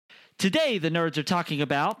Today, the nerds are talking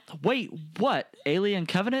about, wait, what? Alien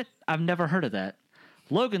Covenant? I've never heard of that.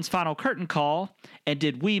 Logan's final curtain call, and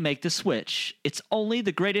did we make the switch? It's only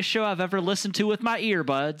the greatest show I've ever listened to with my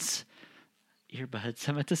earbuds. Earbuds?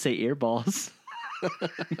 I meant to say earballs.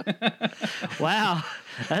 Wow,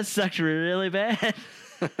 that sucked really bad.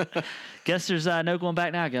 Guess there's no going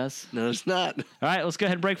back now, guys. No, it's not. All right, let's go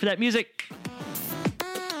ahead and break for that music.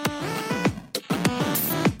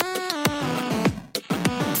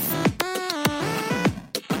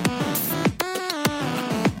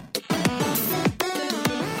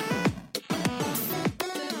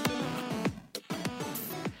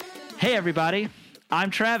 Hey, everybody. I'm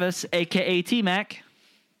Travis, a.k.a. T-Mac.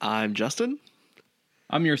 I'm Justin.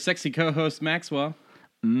 I'm your sexy co-host, Maxwell.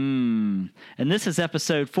 And this is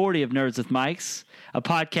episode 40 of Nerds with Mics, a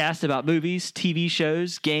podcast about movies, TV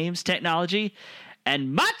shows, games, technology,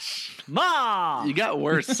 and much more. You got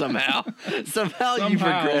worse somehow. Somehow you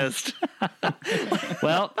progressed.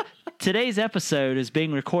 Well, today's episode is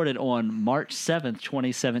being recorded on March 7th,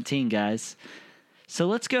 2017, guys. So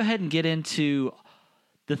let's go ahead and get into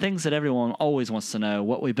the things that everyone always wants to know,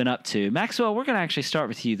 what we've been up to. Maxwell, we're going to actually start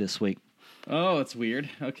with you this week. Oh, it's weird.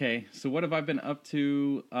 Okay, so what have I been up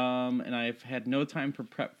to? And I've had no time for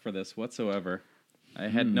prep for this whatsoever. I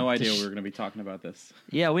had no idea we were going to be talking about this.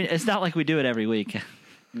 Yeah, it's not like we do it every week.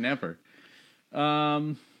 Never.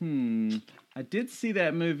 I did see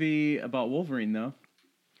that movie about Wolverine, though.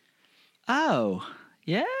 Oh,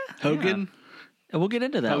 yeah? Hogan? We'll get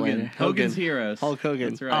into that later. Hogan's Heroes. Hulk Hogan.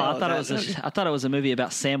 That's right. Oh, I thought it was a movie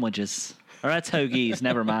about sandwiches. Or that's hoagies.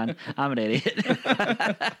 Never mind. I'm an idiot.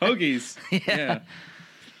 Hoagies.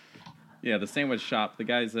 Yeah, the sandwich shop. The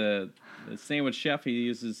guy's a sandwich chef. He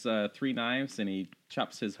uses 3 knives and he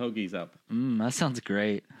chops his hoagies up. That sounds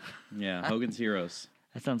great. Yeah, Hogan's Heroes.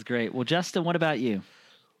 That sounds great. Well, Justin, what about you?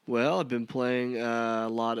 Well, I've been playing a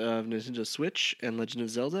lot of Nintendo Switch and Legend of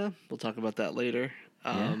Zelda. We'll talk about that later.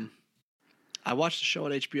 I watched a show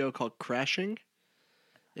on HBO called Crashing.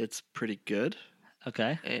 It's pretty good.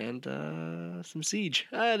 Okay. And some Siege.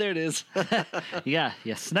 There it is. Yeah,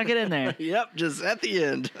 you snuck it in there. Yep, just at the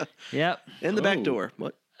end. Yep. In the back door.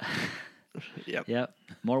 What? Yep.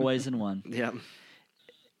 More ways than one. Yep.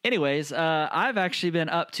 Anyways, I've actually been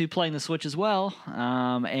up to playing the Switch as well.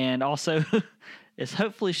 And also, it's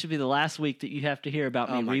hopefully should be the last week that you have to hear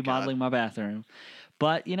about me remodeling my bathroom.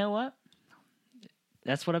 But you know what?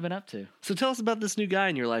 That's what I've been up to. So tell us about this new guy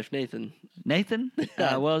in your life, Nathan. Nathan?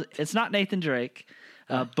 Well, it's not Nathan Drake,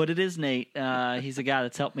 but it is Nate. He's a guy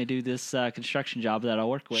that's helped me do this construction job that I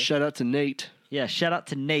work with. Shout out to Nate. Yeah, shout out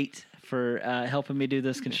to Nate for helping me do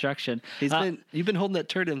this construction. You've been holding that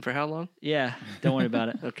turd in for how long? Yeah, don't worry about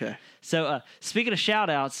it. Okay. So speaking of shout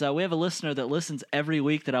outs, we have a listener that listens every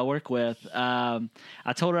week that I work with. I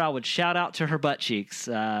told her I would shout out to her butt cheeks.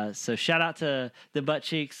 So shout out to the butt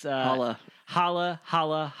cheeks. Holla. Holla,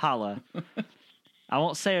 holla, holla. I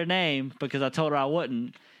won't say her name because I told her I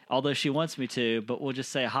wouldn't, although she wants me to, but we'll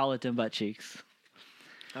just say holla at them butt cheeks.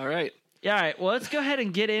 All right. Yeah, all right. Well, let's go ahead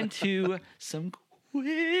and get into some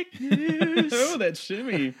quick news. Oh, that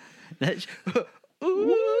shimmy.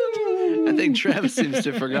 I think Travis seems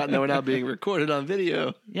to have forgotten that we're now being recorded on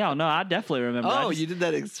video. Yeah, no, I definitely remember. You did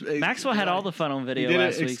that. Maxwell had all the fun on video He did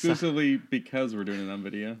last it week. exclusively because we're doing it on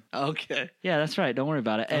video. Okay. Yeah, that's right. Don't worry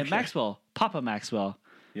about it. And Okay. Maxwell, Papa Maxwell,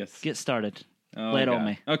 Yes. get started. Oh, Lay it on God.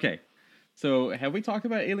 me. Okay. So have we talked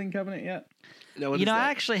about Alien Covenant yet? No, what You is know, that?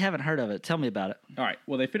 I actually haven't heard of it. Tell me about it. All right.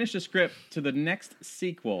 Well, they finished the script to the next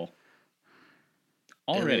sequel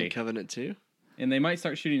already. Alien Covenant 2? And they might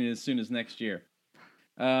start shooting it as soon as next year.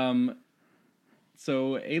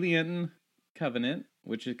 So Alien Covenant,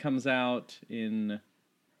 which it comes out in...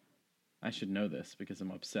 I should know this because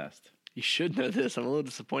I'm obsessed. You should know this. I'm a little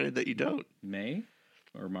disappointed that you don't. May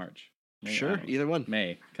or March? May, I Sure, don't know. either one.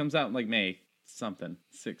 May. Comes out like May something.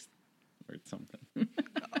 6th or something.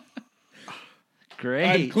 Great.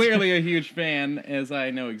 I'm clearly a huge fan, as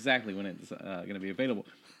I know exactly when it's going to be available.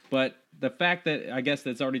 But the fact that I guess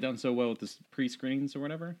that's already done so well with the pre-screens or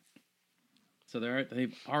whatever, so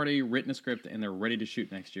they've already written a script and they're ready to shoot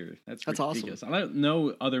next year. That's ridiculous. awesome. I don't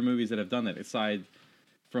know other movies that have done that aside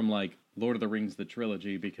from like Lord of the Rings, the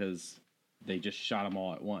trilogy, because they just shot them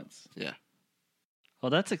all at once. Yeah.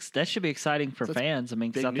 Well, that should be exciting for So that's fans. I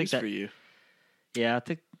mean, 'cause Big I think news that for you. yeah,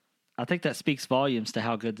 I think that speaks volumes to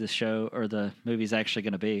how good this show or the movie's actually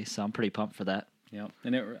going to be. So I'm pretty pumped for that. Yeah,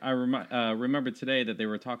 and I remember today that they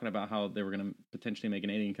were talking about how they were going to potentially make an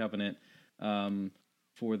Alien Covenant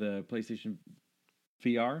for the PlayStation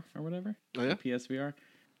VR or whatever. Oh, yeah? PSVR.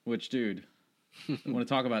 Which, dude, I want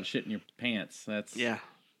to talk about shit in your pants. That's going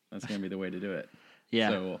to be the way to do it. Yeah.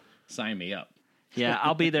 So sign me up. Yeah,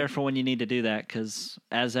 I'll be there for when you need to do that because,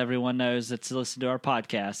 as everyone knows that's listened to our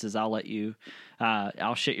podcast, is I'll let you,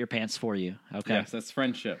 I'll shit your pants for you. Okay. Yes, that's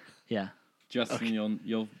friendship. Yeah. Justin,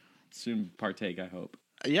 you'll soon partake, I hope.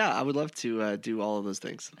 Yeah, I would love to do all of those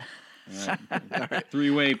things. All right.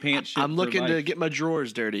 Three-way pants shit. I'm looking to get my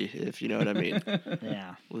drawers dirty, if you know what I mean,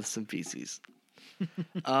 Yeah. with some feces.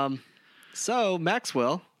 So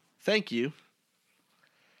Maxwell, thank you.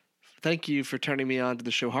 Thank you for turning me on to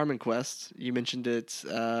the show Harmon Quest. You mentioned it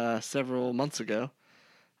several months ago.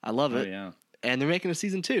 I love it. Oh, yeah. And they're making a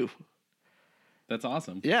season 2. That's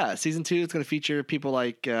awesome. Yeah, season 2 is going to feature people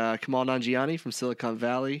like Kamal Nanjiani from Silicon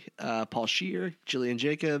Valley, Paul Scheer, Jillian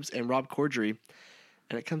Jacobs, and Rob Corddry.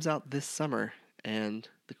 And it comes out this summer, and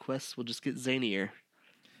the quest will just get zanier.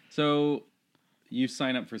 So you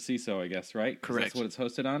sign up for CISO, I guess, right? 'Cause Correct. That's what it's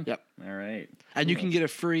hosted on? Yep. All right. And you can get a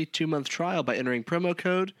free 2-month trial by entering promo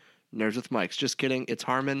code Nerds with Mics. Just kidding. It's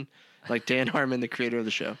Harmon, like Dan Harmon, the creator of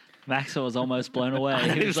the show. Maxwell was almost blown away.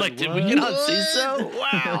 He was like, did we get on CISO?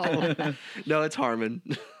 Wow. No, it's Harmon.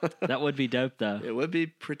 That would be dope, though. It would be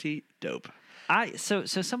pretty dope. So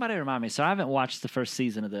somebody remind me. So I haven't watched the first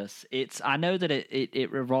season of this. I know that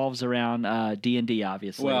it revolves around D&D,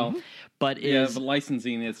 obviously. Well, but Yeah, is but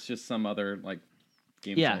licensing, it's just some other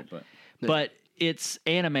game Yeah. type. but it's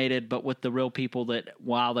animated, but with the real people that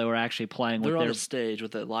while they were actually playing They're with on their. a stage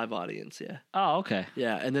with a live audience, yeah. Oh, okay.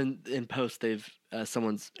 Yeah, and then in post, they've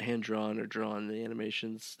someone's hand drawn or drawn the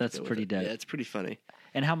animations. to That's go with pretty it. dope. Yeah, it's pretty funny.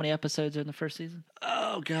 And how many episodes are in the first season?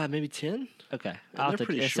 Oh God, maybe 10. Okay, they're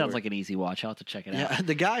pretty it sounds short. like an easy watch. I'll have to check it out. Yeah,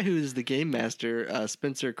 the guy who's the game master,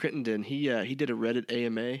 Spencer Crittenden, he did a Reddit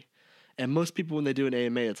AMA, and most people when they do an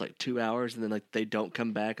AMA, it's like 2 hours, and then like they don't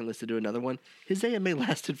come back unless they do another one. His AMA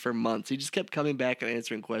lasted for months. He just kept coming back and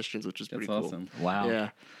answering questions, which was That's pretty cool. awesome. Wow. Yeah,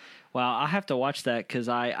 Well, I have to watch that because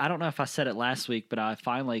I don't know if I said it last week, but I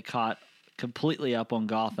finally caught completely up on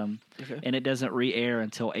Gotham, Okay. and it doesn't re-air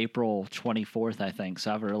until April 24th, I think. So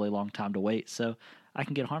I have a really long time to wait. So I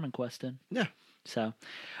can get Harmon Quest in. yeah. So,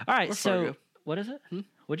 all right. Or So Fargo. what is it?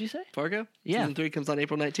 What'd you say? Fargo. Yeah. Season 3 comes on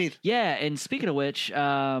April 19th. Yeah, and speaking of which,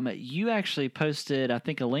 you actually posted, I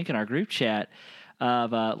think, a link in our group chat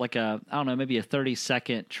of maybe a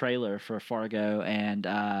 30-second trailer for Fargo, and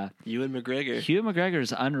Ewan McGregor. Hugh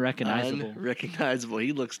McGregor's unrecognizable. Unrecognizable.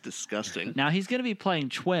 He looks disgusting. Now he's going to be playing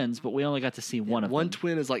twins, but we only got to see one of One them.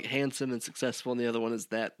 twin is like handsome and successful, and the other one is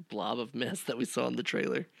that blob of mess that we saw in the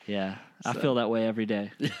trailer. Yeah, I So- feel that way every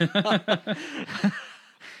day.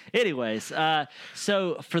 Anyways,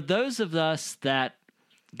 so for those of us that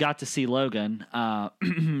got to see Logan, not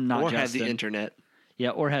Or Justin, have the internet. yeah,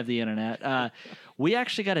 or have the internet, we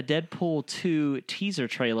actually got a Deadpool 2 teaser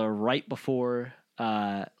trailer right before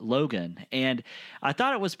Logan, and I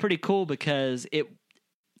thought it was pretty cool because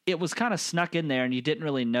it was kind of snuck in there, and you didn't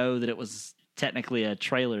really know that it was technically a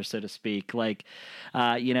trailer, so to speak. Like,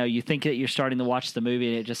 you think that you're starting to watch the movie,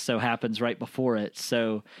 and it just so happens right before it.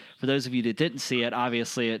 So, for those of you that didn't see it,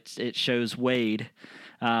 obviously it shows Wade,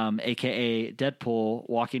 aka Deadpool,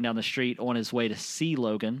 walking down the street on his way to see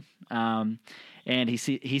Logan, and he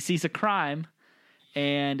sees a crime,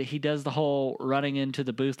 and he does the whole running into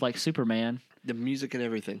the booth like Superman. The music and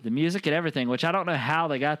everything. The music and everything, which I don't know how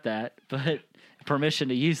they got that, but permission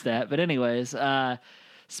to use that. But anyways,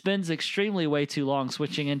 spends extremely way too long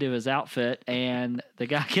switching into his outfit, and the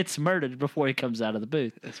guy gets murdered before he comes out of the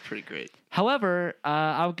booth. That's pretty great. However,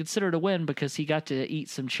 I would consider it a win because he got to eat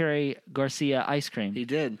some Cherry Garcia ice cream. He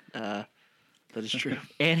did. That is true.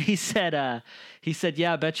 And he said,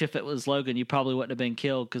 yeah, I bet you if it was Logan, you probably wouldn't have been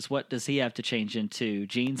killed because what does he have to change into?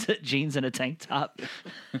 Jeans and a tank top,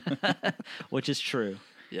 which is true.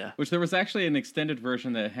 Yeah. Which there was actually an extended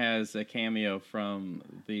version that has a cameo from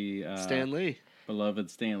the Stan Lee. beloved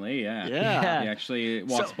Stan Lee. Yeah. Yeah. He actually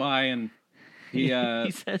walks So- by and he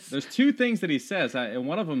says, there's two things that he says, and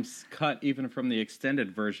one of them's cut even from the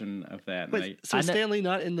extended version of that. And Wait, so I know- Stan Lee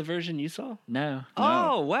not in the version you saw? no.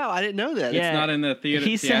 Oh, wow. I didn't know that. Yeah. it's not in the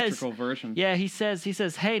He says- theatrical version. Yeah, he says,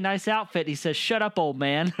 hey, nice outfit. He says, shut up, old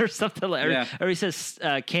man, or something like, Yeah. or he says,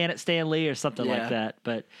 can it Stan Lee or something Yeah. like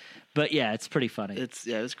that. But yeah, it's pretty funny.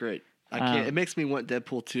 It's great. I can't. It makes me want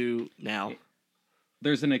Deadpool 2 now.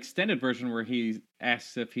 There's an extended version where he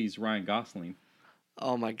asks if he's Ryan Gosling.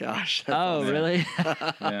 Oh my gosh. That's Oh, awesome. really?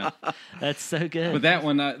 Yeah. That's so good. But that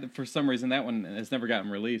one, for some reason, that one has never gotten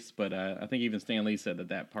released. But I think even Stan Lee said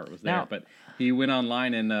that part was there. Now- But he went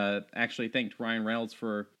online and actually thanked Ryan Reynolds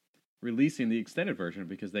for releasing the extended version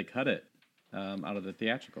because they cut it out of the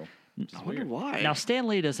theatrical. Which is I wonder weird. why. Now, Stan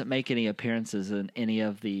Lee doesn't make any appearances in any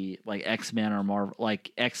of the like X-Men or Marvel,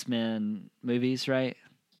 like X-Men movies, right?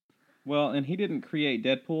 Well, and he didn't create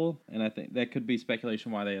Deadpool, and I think that could be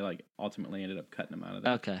speculation why they like ultimately ended up cutting him out of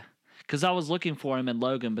that. Okay. Because I was looking for him in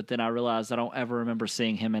Logan, but then I realized I don't ever remember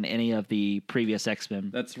seeing him in any of the previous X-Men.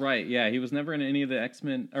 That's right. Yeah, he was never in any of the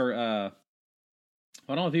X-Men, or I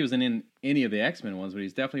don't know if he was in any of the X-Men ones, but he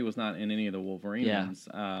definitely was not in any of the Wolverine ones.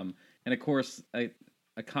 And of course, a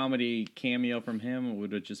comedy cameo from him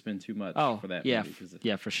would have just been too much for that yeah, movie.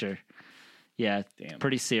 Yeah, for sure. Yeah, Damn.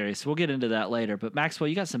 pretty serious. We'll get into that later. But Maxwell,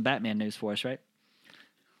 you got some Batman news for us, right?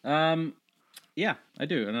 Yeah, I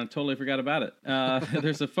do, and I totally forgot about it.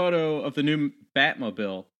 There's a photo of the new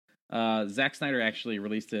Batmobile. Zack Snyder actually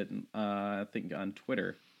released it, I think, on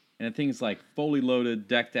Twitter. And the thing's like fully loaded,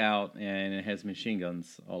 decked out, and it has machine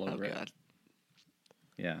guns all over it. God.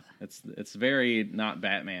 Yeah, it's very not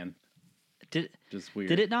Batman. Just weird.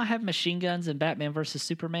 Did it not have machine guns in Batman versus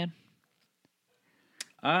Superman?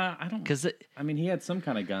 I don't. Because I mean, he had some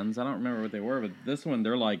kind of guns. I don't remember what they were, but this one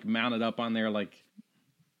they're like mounted up on there, like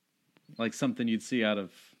something you'd see out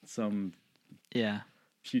of some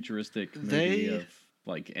futuristic movie of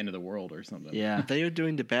like End of the World or something. Yeah, they are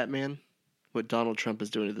doing to Batman what Donald Trump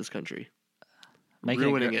is doing to this country. Making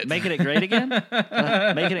it great again? Making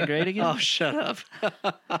it great again? Oh, shut up.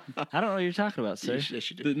 I don't know what you're talking about, sir.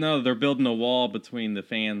 Yes, you do. No, they're building a wall between the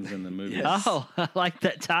fans and the movie. Yes. Oh, I like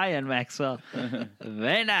that tie-in, Maxwell.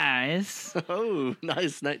 Very nice. Oh,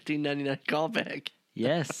 nice 1999 callback.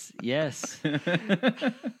 Yes.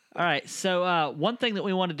 All right, so one thing that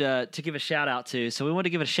we wanted to give a shout-out to, we wanted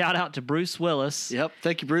to give a shout-out to Bruce Willis. Yep,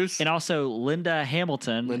 thank you, Bruce. And also Linda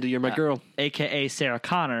Hamilton. Linda, you're my girl. A.K.A. Sarah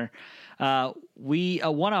Connor. We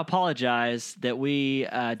want to apologize that we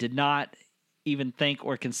did not even think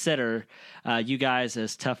or consider you guys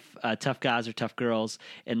as tough guys or tough girls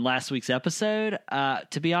in last week's episode.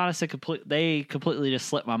 To be honest, they completely just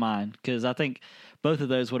slipped my mind because I think both of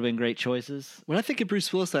those would have been great choices. When I think of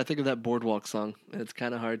Bruce Willis, I think of that Boardwalk song. And it's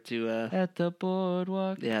kind of hard to... At the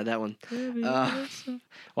boardwalk. Yeah, that one. Well,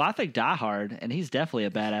 I think Die Hard, and he's definitely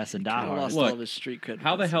a badass in Die Hard. Lost all of his street cred.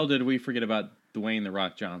 How the hell did we forget about Dwayne The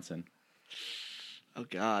Rock Johnson? Oh,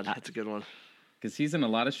 God, that's a good one. Because he's in a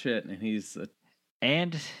lot of shit, and he's a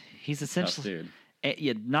he's tough essentially... dude.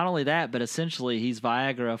 Yeah, not only that, but essentially he's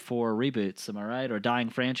Viagra for reboots. Am I right? Or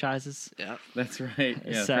dying franchises. Yeah, that's right.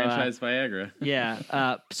 Yeah, So, franchise Viagra.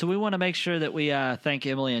 Yeah. So we want to make sure that we thank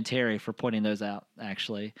Emily and Terry for pointing those out.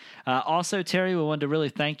 Actually, also Terry, we wanted to really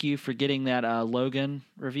thank you for getting that Logan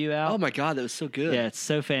review out. Oh my God, that was so good. Yeah, it's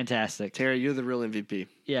so fantastic. Terry, you're the real MVP.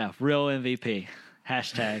 Yeah, real MVP.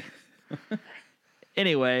 Hashtag.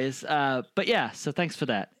 Anyways, but yeah, so thanks for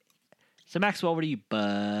that. So Maxwell, over to you,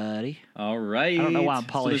 buddy. All right. I don't know why I'm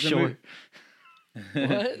Pauly Shore.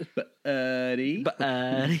 What? Buddy.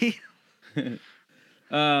 Buddy.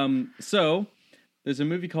 So there's a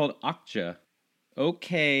movie called Okja.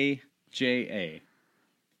 OKJA.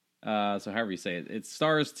 So however you say it. It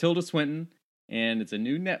stars Tilda Swinton, and it's a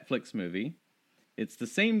new Netflix movie. It's the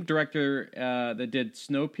same director that did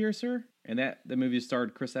Snowpiercer, and the movie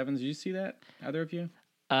starred Chris Evans. Did you see that? Either of you?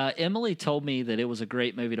 Emily told me that it was a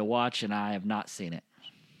great movie to watch, and I have not seen it.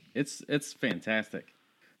 It's fantastic.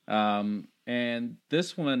 And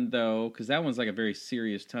this one, though, because that one's like a very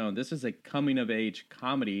serious tone, this is a coming-of-age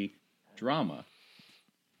comedy drama.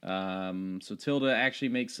 So Tilda actually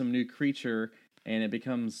makes some new creature, and it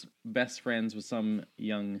becomes best friends with some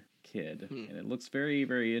young kid. And it looks very,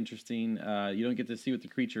 very interesting. You don't get to see what the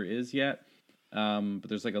creature is yet, but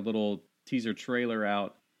there's like a little teaser trailer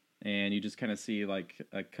out, and you just kind of see like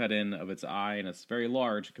a cut in of its eye, and it's very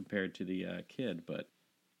large compared to the kid, but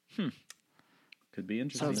could be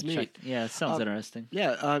interesting. Sounds neat. Yeah, it sounds interesting.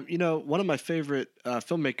 Yeah, one of my favorite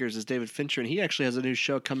filmmakers is David Fincher, and he actually has a new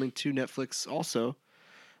show coming to Netflix also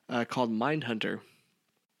called Mindhunter.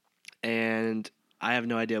 And I have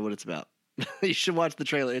no idea what it's about. You should watch the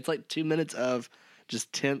trailer. It's like 2 minutes of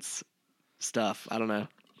just tense stuff. I don't know.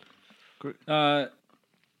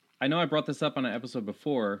 I know I brought this up on an episode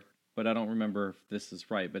before, but I don't remember if this is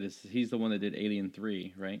right. But he's the one that did Alien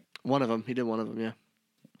 3, right? One of them. He did one of them, yeah.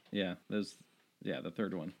 Yeah, the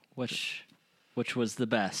third one. Which was the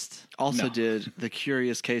best? Also did The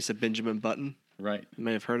Curious Case of Benjamin Button. Right. You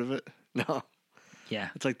may have heard of it. No. Yeah.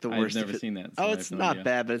 It's like the worst. I've never seen that. So it's not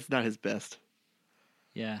bad, but it's not his best.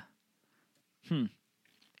 Yeah.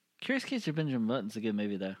 Curious Case of Benjamin Button's a good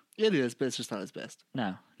movie, though. It is, but it's just not his best.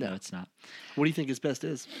 No, it's not. What do you think his best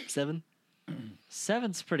is? 7?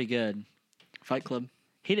 7's pretty good. Fight Club?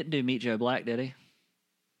 He didn't do Meet Joe Black, did he?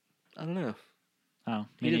 I don't know. Oh,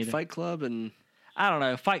 He did Fight Club, and I don't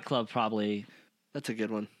know. Fight Club probably. that's a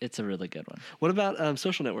good one. It's a really good one. What about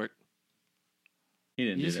Social Network? He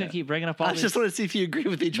didn't You're do just that. gonna keep bringing up all I these. just want to see if you agree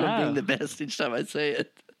with each one No. being the best each time I say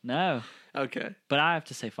it. No, Okay. but I have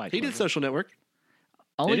to say Fight Club. He did Social Network.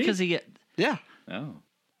 only Did he? because he get Yeah. Oh.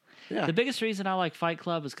 Yeah. the biggest reason I like Fight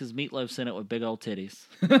Club is because Meatloaf's in it with big old titties.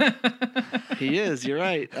 He is. You're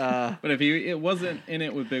right. But if it wasn't in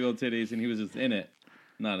it with big old titties and he was just in it,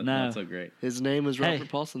 not so great. His name was Hey. Robert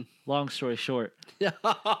Paulson. Long story short,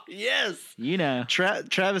 Yes. you know,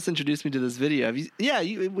 Travis introduced me to this video. Have you? Yeah, I've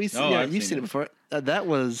you've seen seen it it. before. That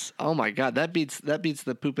was, oh my god, that beats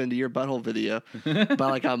the poop into your butthole video by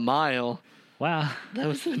like a mile. wow, That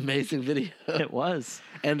was an amazing video. it was.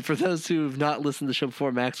 And for those who've not listened to the show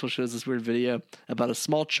before, Maxwell shows this weird video about a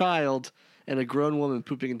small child and a grown woman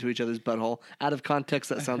pooping into each other's butthole. Out of context,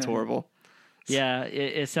 that sounds horrible. Yeah,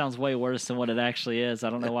 it sounds way worse than what it actually is.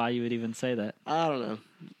 I don't know why you would even say that. I don't know.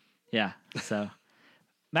 Yeah, so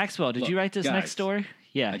Maxwell, did Look, you write this guys, next story?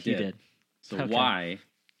 Yeah, I you did. did. So Okay. why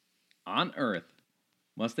on earth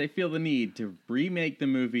must they feel the need to remake the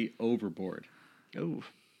movie Overboard? Oh,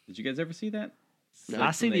 Did you guys ever see that? No. Like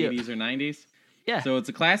I see from the the- 80s or 90s. Yeah. So it's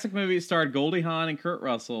a classic movie. It starred Goldie Hawn and Kurt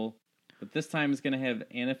Russell, but this time it's going to have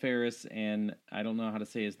Anna Faris and I don't know how to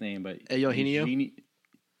say his name, but Eugenio?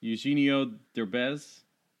 Eugenio Derbez.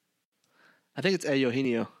 I think it's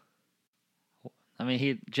Eugenio. I mean,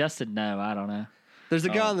 he just said no. I don't know. There's a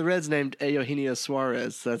guy Oh. on the Reds named Eugenio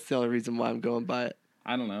Suarez. So that's the only reason why I'm going by it.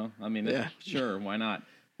 I don't know. I mean, Yeah. sure, why not?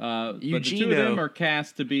 But the two of Eugenio. them are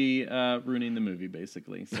cast to be ruining the movie,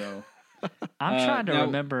 basically. So I'm trying to now,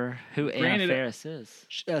 remember who Anna granted- Faris is.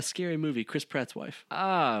 Scary movie. Chris Pratt's wife.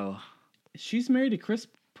 Oh, she's married to Chris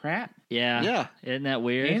Pratt. yeah. Yeah. Isn't that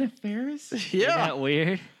weird? Anna Faris? Isn't Yeah. that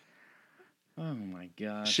weird? Oh my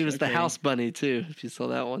gosh. She was the Okay. house bunny too. If you saw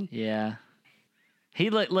that one. Yeah. He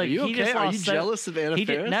look. Are you he okay? just Are lost you so- jealous of Anna he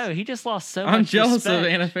Faris? did, no, he just lost so I'm much jealous of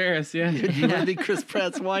respect. Anna Faris, yeah. You want to be Chris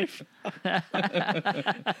Pratt's wife?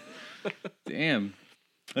 Damn.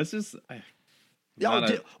 That's just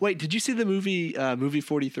Oh, wait, did you see the movie Movie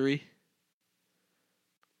 43?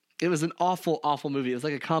 It was an awful, awful movie. It was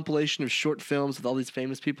like a compilation of short films with all these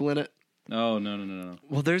famous people in it. Oh no.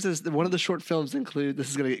 Well, there's this one of the short films include. This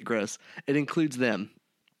is gonna get gross. It includes them.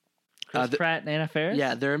 Chris Pratt and Anna Faris?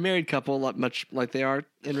 Yeah, they're a married couple, much like they are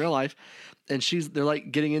in real life. And they're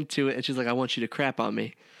like getting into it, and she's like, "I want you to crap on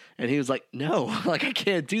me," and he was like, "No, like I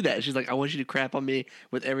can't do that." She's like, "I want you to crap on me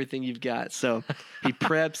with everything you've got." So he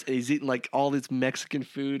preps, and he's eating like all this Mexican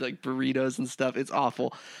food, like burritos and stuff. It's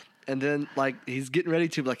awful. And then like he's getting ready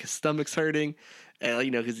to, like his stomach's hurting,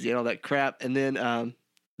 and because he ate all that crap. And then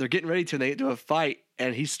they're getting ready to, and they get to a fight,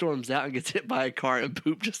 and he storms out and gets hit by a car, and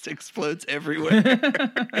poop just explodes everywhere.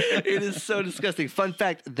 It is so disgusting. Fun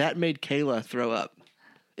fact: that made Kayla throw up.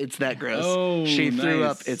 It's that gross. Oh, she threw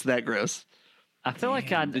up. nice. It's that gross. I feel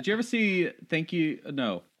like I Did you ever see Thank You?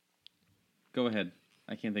 No. Go ahead.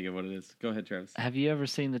 I can't think of what it is. Go ahead, Travis. have you ever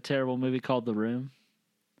seen the terrible movie called The Room?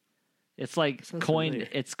 It's like Sounds coined.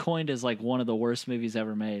 familiar. It's coined as like one of the worst movies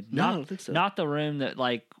ever made. No, Not, I don't think so. Not The Room that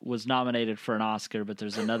like was nominated for an Oscar, but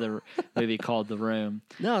there's another movie called The Room.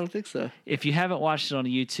 No, I don't think so. If you haven't watched it on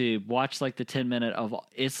YouTube, watch like the 10-minute of.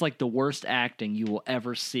 It's like the worst acting you will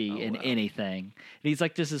ever see in wow. anything. And he's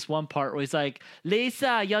like, there's this one part where he's like,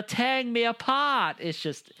 "Lisa, you're tearing me apart."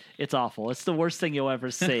 It's awful. It's the worst thing you'll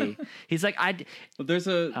ever see. He's like, But there's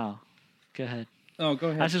a. Oh, go ahead. Oh, go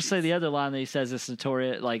ahead. I should say the other line that he says is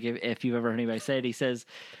notorious. Like if you've ever heard anybody say it, he says,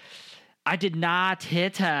 "I did not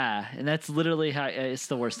hit her," and that's literally how it's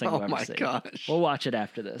the worst thing Oh you'll ever my see. gosh. We'll watch it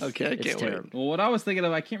after this. Okay, I it's can't wait. terrible. Well, what I was thinking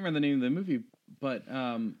of, I can't remember the name of the movie, but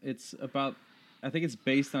it's about. I think it's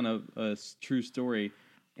based on a true story,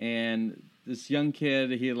 and this young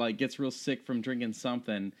kid he like gets real sick from drinking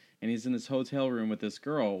something, and he's in this hotel room with this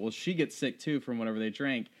girl. Well, she gets sick too from whatever they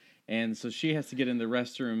drank, and so she has to get in the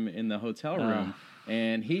restroom in the hotel room,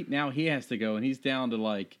 and he has to go, and he's down to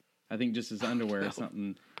like I think just his underwear or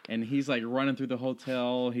something. And he's like running through the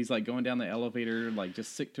hotel. He's like going down the elevator, like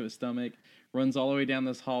just sick to his stomach. Runs all the way down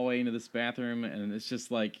this hallway into this bathroom, and it's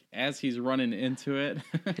just like as he's running into it,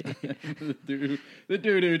 the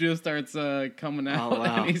doo-doo just starts coming out, Oh,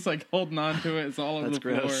 wow. and he's like holding on to it. It's all over That's the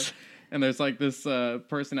floor, gross. and there's like this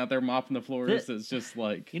person out there mopping the floors. Th- It's just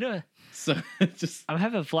like You know, so. It's just I'm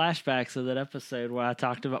having flashbacks of that episode where I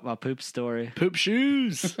talked about my poop story, Poop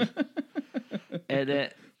shoes. and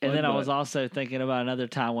then I butt. was also thinking about another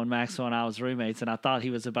time when Maxwell and I was roommates, and I thought he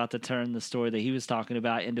was about to turn the story that he was talking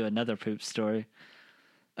about into another poop story,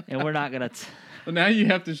 and we're not gonna. well, now you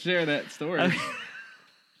have to share that story.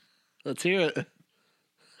 Let's hear it.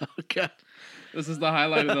 Okay. This is the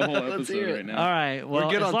highlight of the whole Let's hear episode it. right now. All right. Well,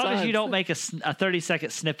 good as on long as time. you don't make a 30-second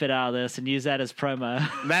snippet out of this and use that as promo.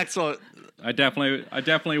 Maxwell, I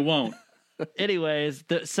definitely won't. Anyways,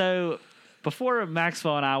 so before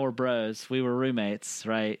Maxwell and I were bros, we were roommates,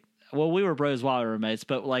 right? Well, we were bros while we were roommates,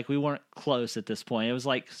 but like we weren't close at this point. It was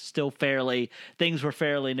like still things were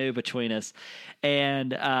fairly new between us.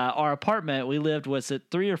 And our apartment, we lived, was it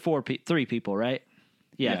 3 people, right?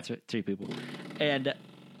 Yeah. 3 people. And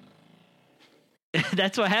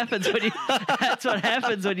that's what happens when you. That's what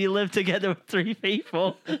happens when you live together with 3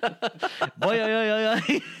 people. Boy,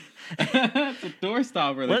 It's a door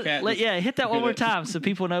stopper. The cat. Hit that one more time so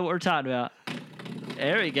people know what we're talking about.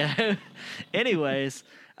 There we go. Anyways,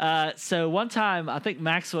 so one time I think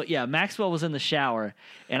Maxwell was in the shower,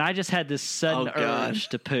 and I just had this sudden urge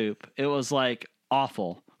to poop. It was like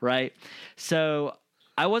awful, right? So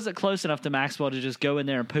I wasn't close enough to Maxwell to just go in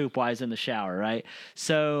there and poop while he's in the shower, right?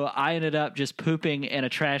 So I ended up just pooping in a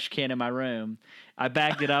trash can in my room. I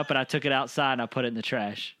bagged it up and I took it outside and I put it in the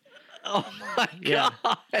trash. Oh my god! Yeah,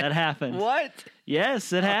 that happened. What?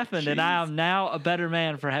 Yes, it happened, geez. and I am now a better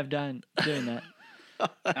man for doing that.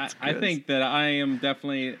 I think that I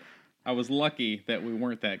was lucky that we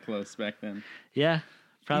weren't that close back then. Yeah,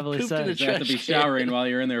 probably pooped so. in a You have to be trash can. showering while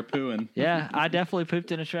you're in there pooing. Yeah, I definitely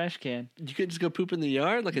pooped in a trash can. You could just go poop in the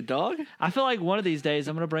yard like a dog? I feel like one of these days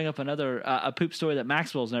I'm going to bring up another a poop story that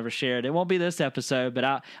Maxwell's never shared. It won't be this episode, but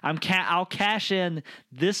I'll cash in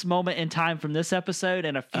this moment in time from this episode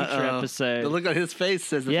and a future episode. The look on his face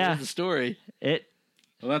says that Yeah. there's the story. Well,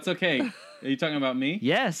 that's okay. Are you talking about me?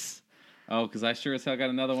 Yes. Oh, because I sure as hell got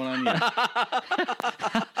another one on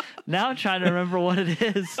you. Now I'm trying to remember what it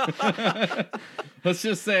is. Let's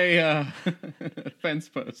just say fence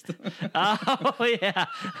post. Oh yeah.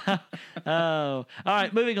 Oh, all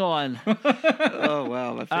right. Moving on. Oh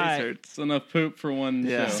wow, my face right. hurts. It's enough poop for one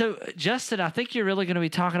Yeah. show. So Justin, I think you're really going to be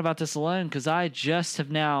talking about this alone because I just have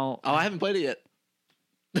now Oh, I haven't played it yet.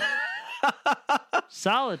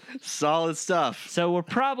 solid. Solid stuff. So what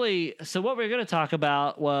we're going to talk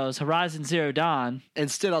about was Horizon Zero Dawn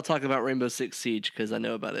Instead, I'll talk about Rainbow Six Siege because I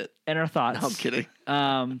know about it. and our thoughts. No, I'm kidding.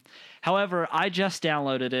 However, I just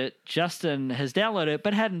downloaded it. Justin has downloaded it,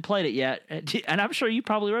 but hadn't played it yet. And I'm sure you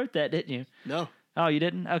probably wrote that, didn't you? No, Oh, you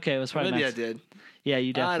didn't? Okay, it was probably maybe Max. I did. Yeah,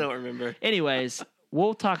 you did. I don't remember. Anyways,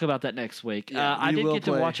 we'll talk about that next week. Yeah, I we did will get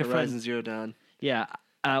to play watch a Horizon friend. Zero Dawn. Yeah.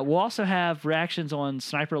 We'll also have reactions on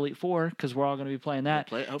Sniper Elite 4 because we're all going to be playing that.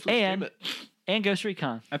 Play it. Hopefully, and stream it. and Ghost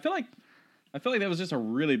Recon. I feel like that was just a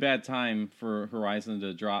really bad time for Horizon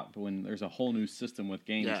to drop when there's a whole new system with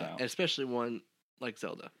games Yeah, out. especially one like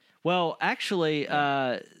Zelda. Well, actually,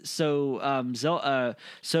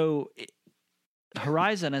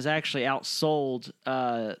 Horizon has actually outsold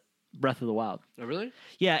Breath of the Wild. Oh, really?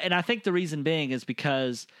 Yeah, and I think the reason being is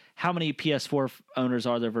because how many PS4 owners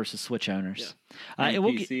are there versus Switch owners? And and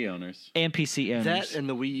we'll PC owners. and PC owners. That and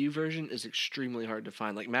the Wii U version is extremely hard to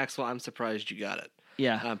find. Like Maxwell, I'm surprised you got it.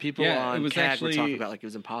 yeah. People Yeah, it on was CAG were actually- talking about like it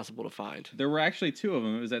was impossible to find. There were actually 2 of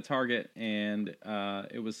them. It was at Target, and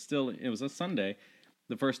it was a Sunday,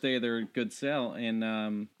 the first day of their good sale,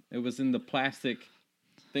 and it was in the plastic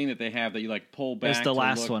thing that they have that you like pull back. It's the to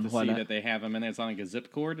last look one, to see wasn't it? that they have them, and it's on like a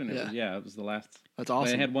zip cord, and it was the last. That's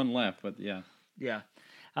awesome. They had one left, but yeah. Yeah.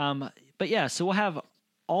 But yeah, so we'll have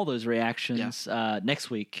all those reactions next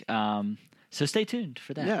week. So stay tuned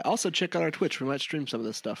for that. Yeah. Also check out our Twitch. We might stream some of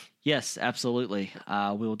this stuff. Yes, absolutely.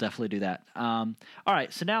 We will definitely do that. All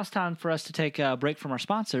right, so now it's time for us to take a break from our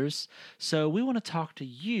sponsors. So we want to talk to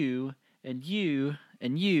you and you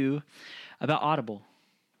and you about Audible.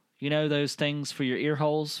 You know those things for your ear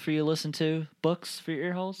holes for you to listen to? Books for your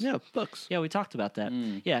ear holes? Yeah, books. Yeah, we talked about that.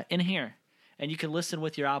 Yeah, in here. And you can listen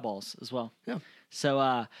with your eyeballs as well. Yeah.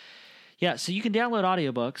 So, so you can download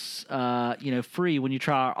audiobooks, free when you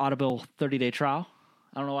try our Audible 30-day trial.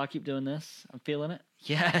 I don't know why I keep doing this. I'm feeling it.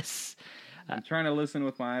 Yes. I'm trying to listen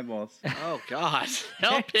with my eyeballs. Oh God,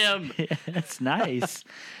 help him! Yeah, that's nice.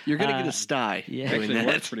 You're gonna get a sty. yeah. doing Actually, it that.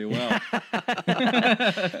 works pretty well.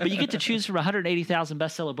 But you get to choose from 180,000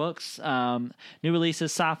 bestseller books, new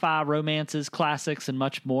releases, sci-fi, romances, classics, and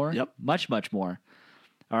much more. Yep. Much, much more.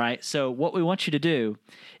 All right. So what we want you to do,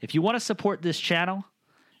 if you want to support this channel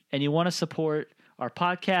and you want to support our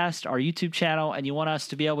podcast, our YouTube channel, and you want us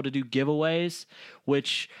to be able to do giveaways,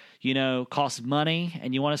 which, cost money,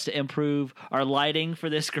 and you want us to improve our lighting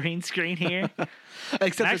for this green screen here. Except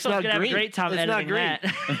it's Maxwell's not gonna have a green. great time it's not editing green.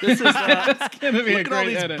 that. This is It's gonna be look a at all great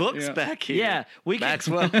these edit. books Yeah. back here. Yeah, we can.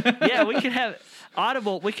 Maxwell. Yeah, we could have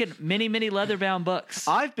Audible. We could many leather-bound books.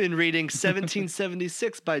 I've been reading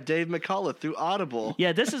 1776 by Dave McCullough through Audible.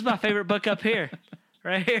 Yeah, this is my favorite book up here.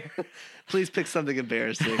 right here. Please pick something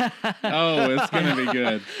embarrassing. Oh, it's gonna be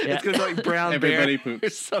good. It's going to be like Brown Everybody Bear or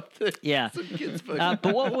poops. something. Yeah. Some kids book.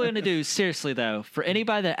 But what we're going to do, seriously, though, for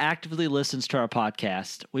anybody that actively listens to our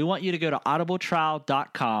podcast, we want you to go to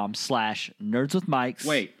audibletrial.com/nerdswithmics.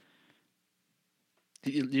 Wait,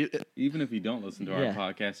 You- even if you don't listen to our Yeah.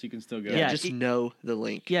 podcast, you can still go. Yeah, just know the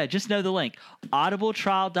link. Yeah, just know the link.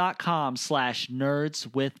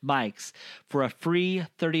 audibletrial.com/nerdswithmics for a free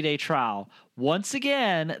 30-day trial. Once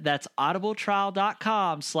again, that's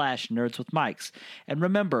audibletrial.com/nerdswithmics. And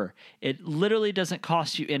remember, it literally doesn't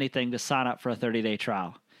cost you anything to sign up for a 30-day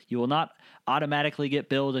trial. You will not automatically get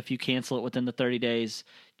billed if you cancel it within the 30 days.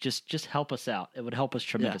 Just help us out. It would help us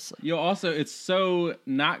tremendously. You'll also, it's so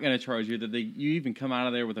not going to charge you that you even come out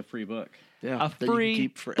of there with a free book. Yeah, A that you can free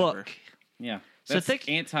keep forever. book. Yeah. So That's think-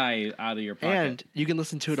 anti out of your pocket. And you can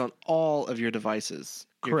listen to it on all of your devices.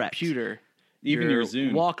 Your Correct. computer. Even your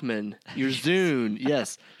Zune. Walkman. Your Zune.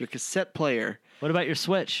 Yes. Your cassette player. What about your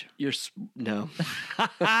Switch? No.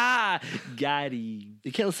 Got him.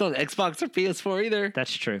 You can't listen on Xbox or PS4 either.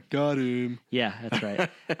 That's true. Got him. Yeah, that's right.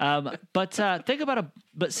 But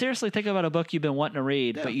seriously, think about a book you've been wanting to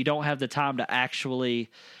read, Yeah. but you don't have the time to actually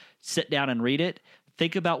sit down and read it.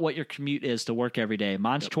 Think about what your commute is to work every day.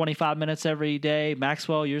 Mine's 25 minutes every day.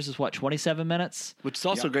 Maxwell, yours is what, 27 minutes? Which is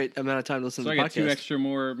also a great amount of time to listen So to I the got podcast. 2 extra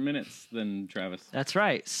more minutes than Travis. That's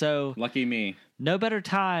right. So Lucky me. no better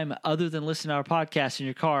time other than listening to our podcast in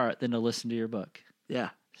your car than to listen to your book. Yeah.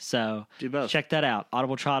 So Do both. check that out.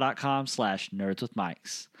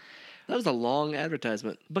 audibletrial.com/nerdswithmics. That was a long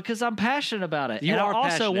advertisement. Because I'm passionate about it. You and are I also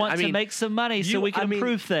passionate. want I to mean, make some money so we can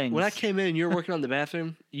improve things. When I came in and you were working on the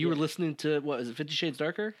bathroom, you were listening to, what is it, 50 Shades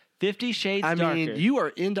Darker? 50 Shades I Darker. mean, you are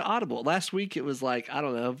into Audible. Last week it was like, I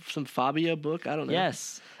don't know, some Fabio book. I don't know.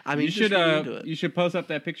 Yes. I mean, You just should really into it. you should post up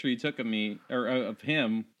that picture you took of me or of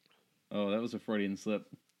him. Oh, that was a Freudian slip.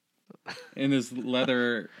 In his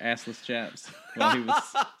leather assless chaps while he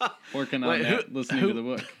was working on Wait, that, listening to the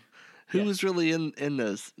book. Who was really in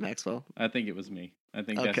those, Maxwell? I think it was me. I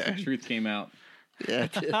think that's Okay. the truth came out. Yeah,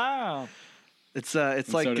 it did. Oh. It's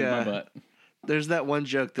And like so did my butt. there's that one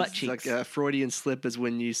joke Butt that's cheeks. like a Freudian slip is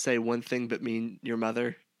when you say one thing but mean your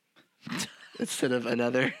mother instead of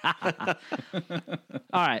another. All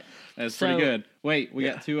right. That's So- pretty good. Wait, we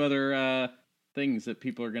Yeah. got 2 other things that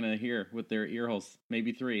people are gonna hear with their ear holes.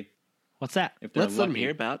 Maybe 3 What's that? if they're Let's let them lucky.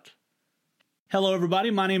 hear about. Hello,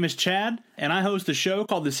 everybody. My name is Chad, and I host a show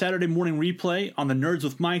called the Saturday Morning Replay on the Nerds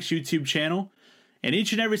with Mike's YouTube channel. And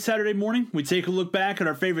each and every Saturday morning, we take a look back at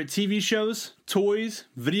our favorite TV shows, toys,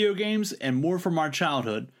 video games, and more from our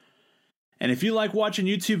childhood. And if you like watching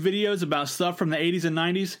YouTube videos about stuff from the 80s and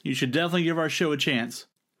 90s, you should definitely give our show a chance.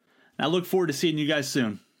 And I look forward to seeing you guys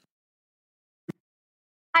soon.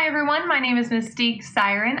 Hi everyone, my name is Mystique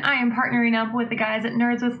Siren. I am partnering up with the guys at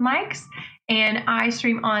Nerds with Mics, and I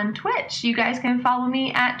stream on Twitch. You guys can follow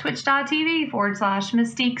me at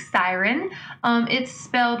twitch.tv/Mystique Siren. It's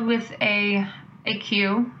spelled with a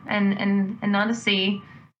Q and not a C,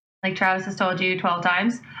 like Travis has told you 12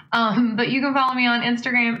 times. But you can follow me on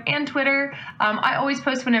Instagram and Twitter. I always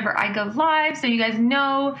post whenever I go live, so you guys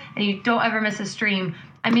know and you don't ever miss a stream.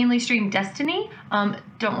 I mainly stream Destiny.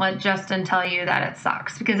 Don't let Justin tell you that it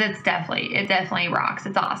sucks, because it definitely rocks.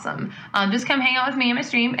 It's awesome. Just come hang out with me in my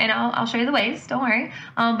stream and I'll show you the ways. Don't worry.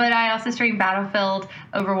 But I also stream Battlefield,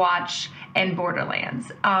 Overwatch, and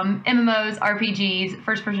Borderlands. MMOs, RPGs,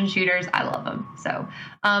 first-person shooters. I love them. So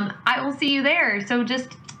I will see you there. So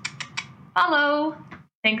just follow.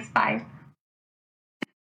 Thanks. Bye.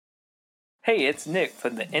 Hey, it's Nick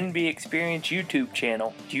from the NB Experience YouTube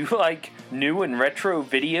channel. Do you like new and retro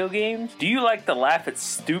video games? Do you like to laugh at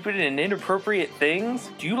stupid and inappropriate things?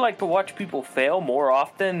 Do you like to watch people fail more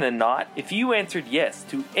often than not? If you answered yes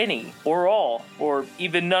to any or all or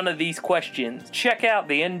even none of these questions, check out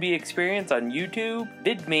the NB Experience on YouTube,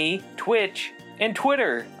 VidMe, Twitch, and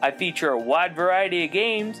Twitter. I feature a wide variety of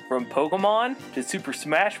games, from Pokemon to Super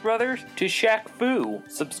Smash Bros. To Shaq Fu.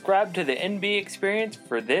 Subscribe to the NB Experience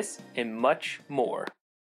for this and much more.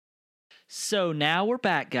 So now we're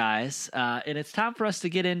back, guys, and it's time for us to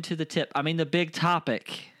get into the big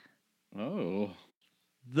topic. Oh.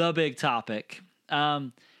 The big topic.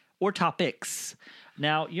 Or topics.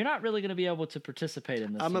 Now, you're not really going to be able to participate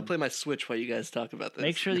in this. I'm going one. to play my Switch while you guys talk about this.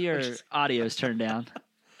 Make sure that your audio is turned down.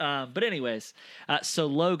 But anyways, so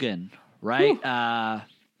Logan, right? I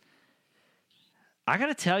got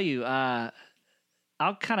to tell you, I'm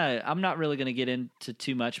not really going to get into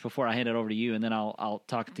too much before I hand it over to you, and then I'll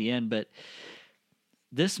talk at the end. But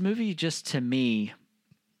this movie, just to me,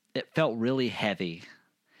 it felt really heavy.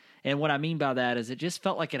 And what I mean by that is it just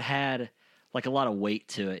felt like it had like a lot of weight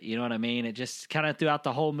to it. You know what I mean? It just kind of throughout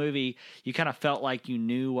the whole movie, you kind of felt like you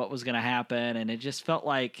knew what was going to happen, and it just felt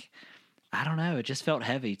like, I don't know, it just felt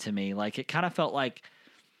heavy to me. Like it kind of felt like,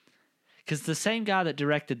 because the same guy that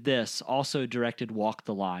directed this also directed Walk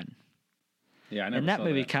the Line. Yeah, I never And that saw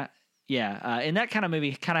movie that. and that kind of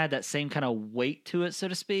movie kind of had that same kind of weight to it, so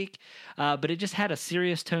to speak. But it just had a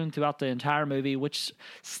serious tone throughout the entire movie, which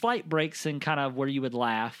slight breaks in kind of where you would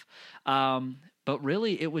laugh. But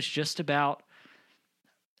really, it was just about.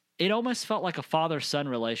 It almost felt like a father-son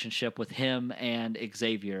relationship with him and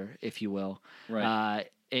Xavier, if you will. Right.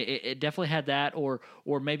 It definitely had that, or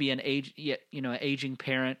maybe an aging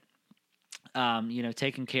parent,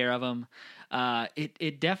 taking care of him.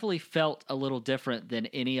 It definitely felt a little different than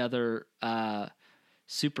any other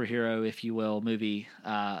superhero, if you will, movie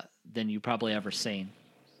than you probably ever seen.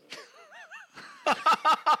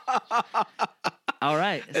 All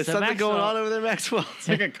right. Is so something Maxwell, going on over there, Maxwell? It's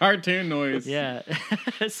like a cartoon noise. Yeah.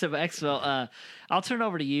 So Maxwell, I'll turn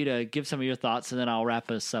over to you to give some of your thoughts, and then I'll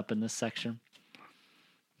wrap us up in this section.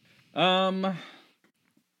 Hold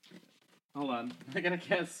on. I gotta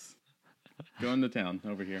guess. Going to town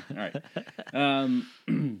over here. All right.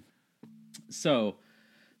 So,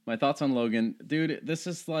 my thoughts on Logan. Dude, this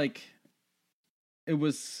is like... It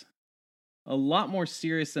was a lot more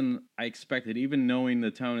serious than I expected, even knowing the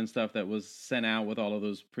tone and stuff that was sent out with all of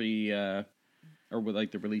those or with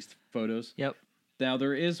like the released photos. Yep. Now,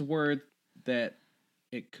 there is word that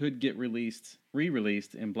it could get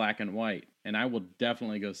re-released in black and white, and I will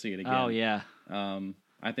definitely go see it again. Oh, yeah.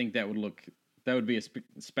 I think that would be a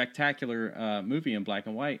spectacular movie in black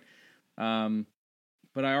and white.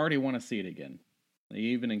 But I already want to see it again,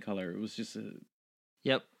 even in color. It was just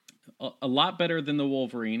Yep. a lot better than the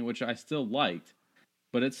Wolverine, which I still liked.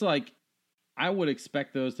 But it's like, I would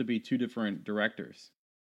expect those to be two different directors.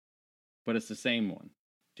 But it's the same one,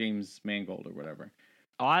 James Mangold or whatever.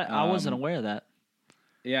 Oh, I wasn't aware of that.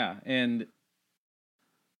 Yeah, and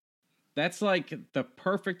that's like the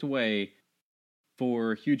perfect way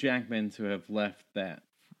for Hugh Jackman to have left that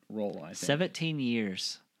role, I think. 17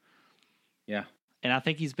 years. Yeah. And I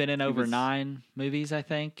think he's been in over was- 9 movies, I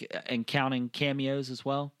think, and counting cameos as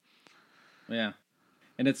well. Yeah.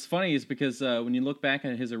 And it's funny is because when you look back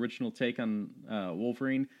at his original take on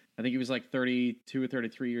Wolverine, I think he was like 32 or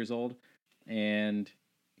 33 years old. And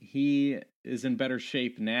he is in better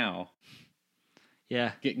shape now,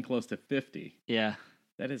 Yeah. getting close to 50. Yeah.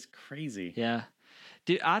 That is crazy. Yeah.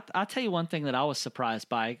 Dude, I'll tell you one thing that I was surprised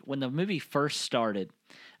by. When the movie first started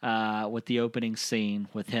with the opening scene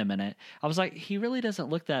with him in it, I was like, he really doesn't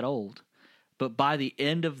look that old. But by the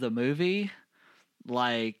end of the movie,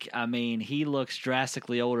 like, I mean, he looks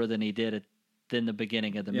drastically older than he did than the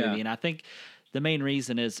beginning of the movie. Yeah. And I think the main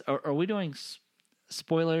reason is, are we doing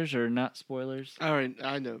spoilers or not spoilers? All right,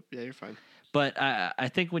 I know. Yeah, you're fine. But I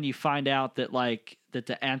think when you find out that, like, that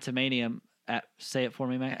the adamantium, say it for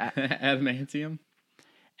me, man. Adamantium?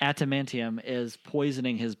 Adamantium is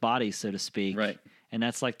poisoning his body, so to speak. Right. And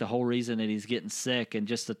that's like the whole reason that he's getting sick, and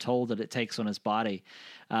just the toll that it takes on his body.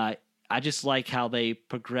 I just like how they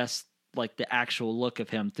progress, like, the actual look of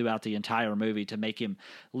him throughout the entire movie to make him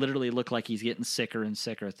literally look like he's getting sicker and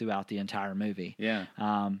sicker throughout the entire movie. Yeah.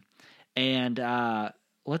 And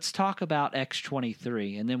let's talk about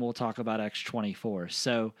X-23, and then we'll talk about X-24.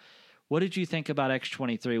 So what did you think about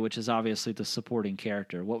X-23, which is obviously the supporting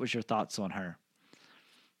character? What was your thoughts on her?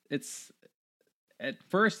 It's at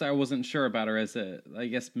first I wasn't sure about her I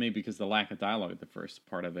guess maybe because the lack of dialogue at the first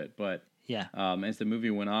part of it, but Yeah. as the movie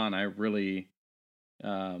went on, I really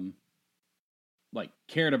like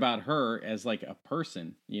cared about her as like a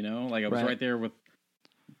person, you know, like I was right there with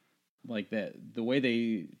like the way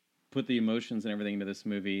they put the emotions and everything into this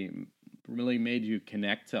movie really made you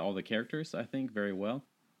connect to all the characters, I think, very well.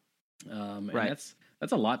 And that's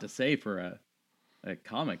a lot to say for a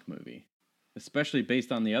comic movie, especially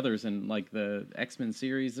based on the others and like the X-Men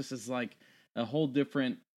series. This is like a whole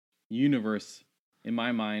different universe in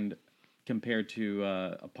my mind compared to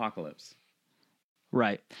Apocalypse.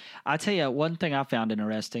 Right. I tell you, one thing I found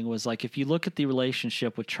interesting was, like, if you look at the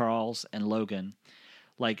relationship with Charles and Logan,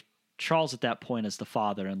 like, Charles at that point is the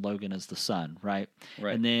father and Logan is the son, right?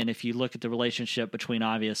 Right. And then if you look at the relationship between,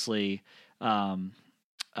 obviously,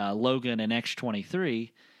 Logan and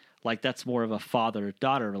X-23, like, that's more of a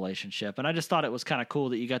father-daughter relationship. And I just thought it was kind of cool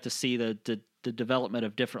that you got to see the development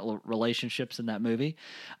of different relationships in that movie.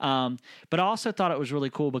 But I also thought it was really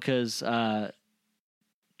cool because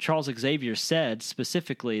Charles Xavier said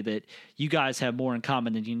specifically that you guys have more in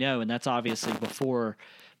common than you know, and that's obviously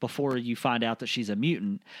before you find out that she's a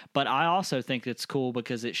mutant. But I also think it's cool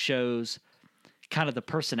because it shows kind of the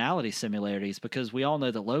personality similarities, because we all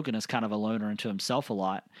know that Logan is kind of a loner unto himself a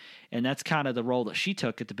lot, and that's kind of the role that she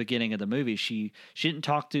took at the beginning of the movie. She didn't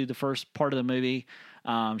talk through the first part of the movie.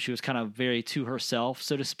 She was kind of very to herself,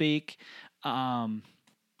 so to speak. And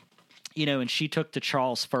she took to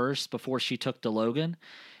Charles first before she took to Logan.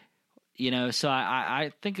 So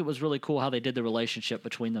I think it was really cool how they did the relationship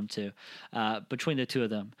between them two, between the two of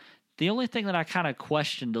them. The only thing that I kind of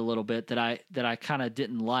questioned a little bit that I kind of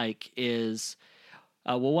didn't like is,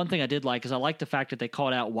 one thing I did like is I liked the fact that they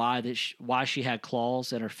called out why she had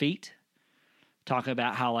claws at her feet, talking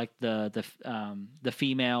about how like the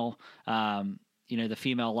female, the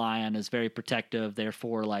female lion is very protective.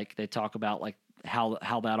 Therefore, like they talk about like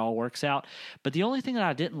how that all works out. But the only thing that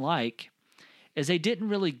I didn't like is they didn't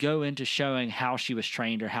really go into showing how she was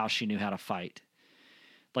trained or how she knew how to fight.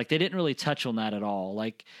 Like they didn't really touch on that at all.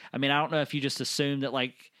 Like, I mean, I don't know if you just assume that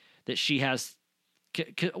that she has.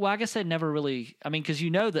 Well, I guess they never really. I mean, because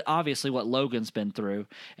that obviously what Logan's been through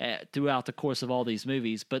throughout the course of all these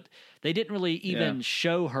movies, but they didn't really even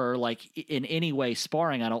show her like in any way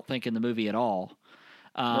sparring. I don't think in the movie at all.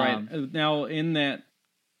 Right now, in that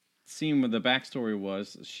scene where the backstory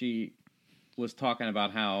was, she was talking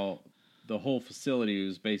about how the whole facility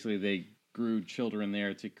was basically they grew children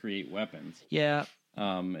there to create weapons. Yeah.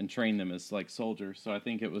 And train them as like soldiers. So I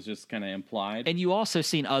think it was just kind of implied. And you also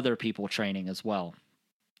seen other people training as well.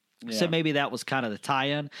 Yeah. So maybe that was kind of the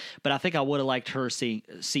tie-in. But I think I would have liked her see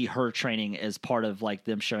her training as part of like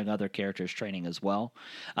them showing other characters training as well.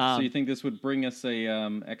 So you think this would bring us a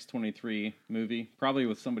X-23 movie, probably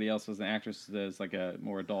with somebody else as an actress as like a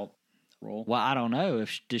more adult role? Well, I don't know.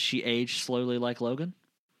 Does she age slowly like Logan?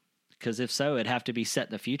 Because if so, it'd have to be set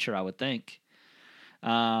in the future, I would think.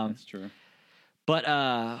 That's true. But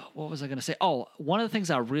what was I going to say? Oh, one of the things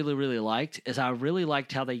I really, really liked is I really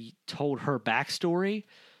liked how they told her backstory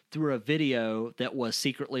through a video that was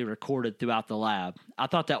secretly recorded throughout the lab. I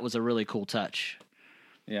thought that was a really cool touch.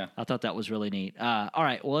 Yeah. I thought that was really neat. All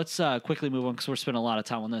right, well, let's quickly move on because we're spending a lot of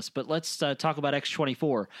time on this. But let's talk about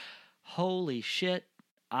X-24. Holy shit.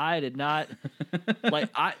 I did not...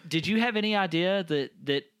 did you have any idea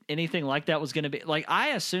that anything like that was going to be... Like, I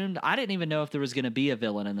assumed... I didn't even know if there was going to be a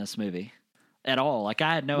villain in this movie. At all. Like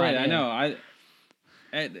I had no idea. I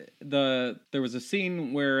know. There was a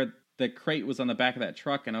scene where the crate was on the back of that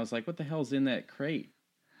truck, and I was like, "What the hell's in that crate?"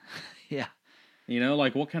 Yeah.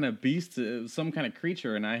 Like what kind of beast? Some kind of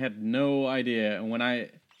creature, and I had no idea. And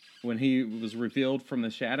when he was revealed from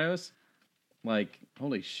the shadows, like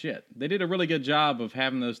holy shit, they did a really good job of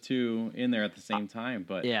having those two in there at the same time.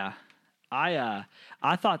 But yeah, I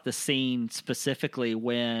thought the scene specifically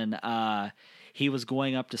when he was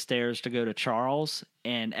going up the stairs to go to Charles,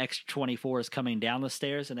 and X-24 is coming down the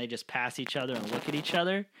stairs, and they just pass each other and look at each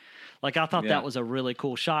other. Like, I thought that was a really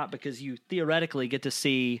cool shot because you theoretically get to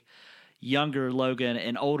see younger Logan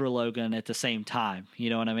and older Logan at the same time. You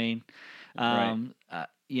know what I mean? Right.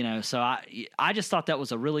 So I just thought that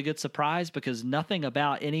was a really good surprise because nothing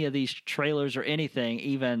about any of these trailers or anything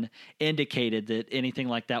even indicated that anything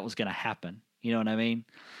like that was going to happen. You know what I mean?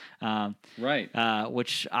 Right.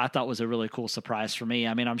 Which I thought was a really cool surprise for me.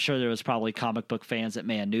 I mean, I'm sure there was probably comic book fans that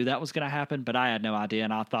knew that was going to happen, but I had no idea,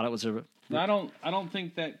 and I thought it was I don't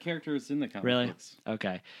think that character is in the comic books.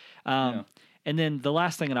 Okay. And then the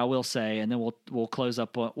last thing that I will say, and then we'll close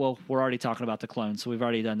up. Well, we're already talking about the clones, so we've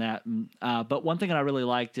already done that. But one thing that I really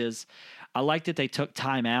liked is I liked that they took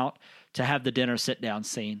time out to have the dinner sit down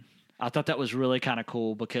scene. I thought that was really kind of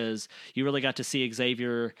cool because you really got to see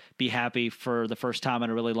Xavier be happy for the first time in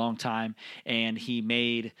a really long time. And he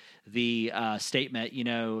made the statement,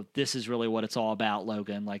 this is really what it's all about,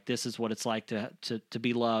 Logan. Like, this is what it's like to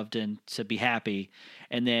be loved and to be happy.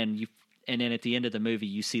 And then at the end of the movie,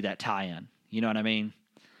 you see that tie-in. You know what I mean?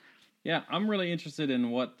 Yeah, I'm really interested in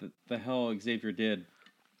what the hell Xavier did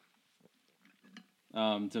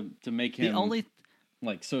to make him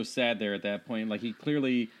like so sad there at that point. Like, he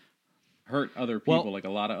clearly hurt other people, like a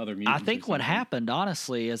lot of other mutants. I think what happened,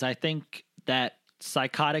 honestly, is I think that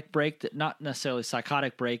psychotic break, that not necessarily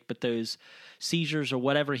psychotic break, but those seizures or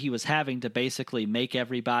whatever he was having to basically make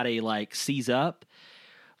everybody like seize up.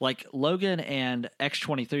 Like Logan and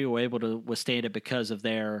X-23 were able to withstand it because of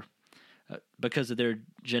their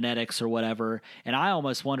genetics or whatever. And I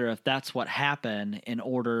almost wonder if that's what happened in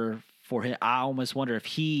order for him. I almost wonder if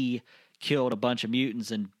he killed a bunch of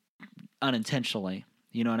mutants and unintentionally.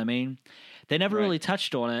 You know what I mean? They never really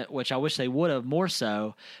touched on it, which I wish they would have more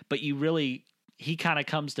so, but he kind of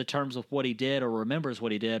comes to terms with what he did or remembers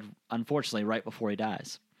what he did, unfortunately, right before he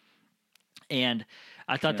dies. And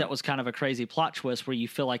I thought that was kind of a crazy plot twist where you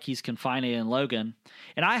feel like he's confining in Logan.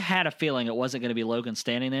 And I had a feeling it wasn't going to be Logan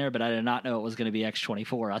standing there, but I did not know it was going to be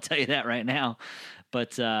X-24. I'll tell you that right now.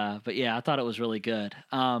 But yeah, I thought it was really good.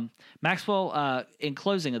 Maxwell, in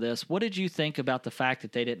closing of this, what did you think about the fact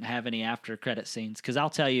that they didn't have any after credit scenes? Because I'll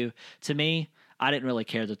tell you, to me, I didn't really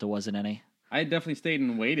care that there wasn't any. I definitely stayed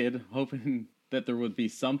and waited, hoping that there would be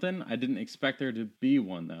something. I didn't expect there to be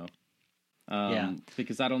one, though.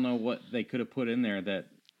 Because I don't know what they could have put in there that,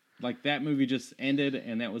 like, that movie just ended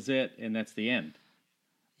and that was it and that's the end.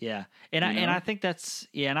 Yeah, and I think that's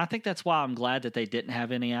why I'm glad that they didn't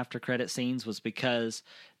have any after credit scenes, was because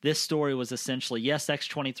this story was essentially, yes,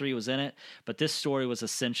 X-23 was in it, but this story was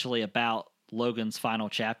essentially about Logan's final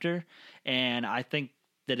chapter, and I think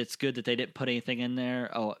that it's good that they didn't put anything in there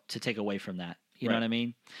to take away from that. You know what I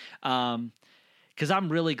mean? Because I'm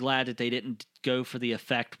really glad that they didn't go for the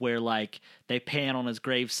effect where, like, they pan on his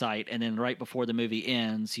gravesite and then right before the movie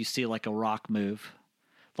ends, you see like a rock move.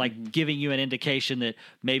 Like giving you an indication that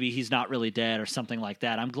maybe he's not really dead or something like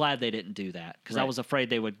that. I'm glad they didn't do that because I was afraid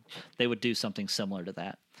they would do something similar to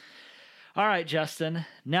that. All right, Justin,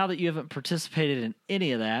 now that you haven't participated in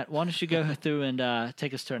any of that, why don't you go through and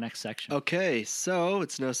take us to our next section? Okay, so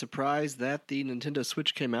it's no surprise that the Nintendo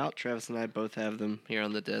Switch came out. Travis and I both have them here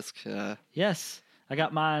on the disc. Yes, I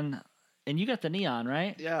got mine, and you got the neon,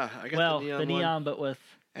 right? Yeah, I got the neon one. But with...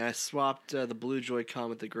 And I swapped the blue Joy-Con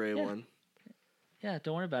with the gray one. Yeah,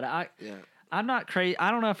 don't worry about it. I'm not crazy.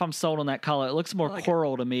 I don't know if I'm sold on that color. It looks more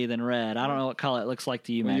coral to me than red. I don't know what color it looks like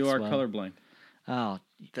to you, Maxwell. You are colorblind. Oh,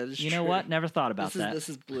 that is you true. know what? Never thought about that. This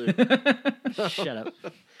is blue. Shut up.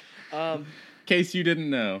 In case you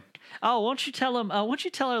didn't know. Oh, won't you tell them? Won't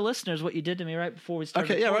you tell our listeners what you did to me right before we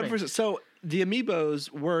started? Okay, recording? right before. So the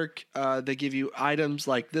amiibos work. They give you items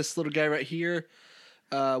like this little guy right here.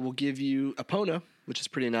 Will give you Epona, which is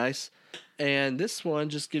pretty nice. And this one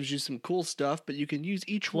just gives you some cool stuff, but you can use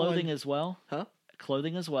each clothing one. as well. Huh?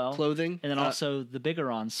 Clothing as well. Clothing. And then also the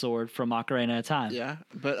Bigoron sword from Ocarina of Time. Yeah,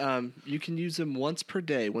 but you can use them once per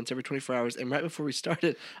day, once every 24 hours. And right before we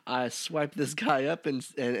started, I swiped this guy up and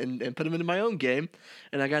put him into my own game.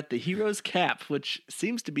 And I got the Hero's Cap, which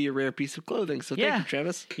seems to be a rare piece of clothing. So thank you,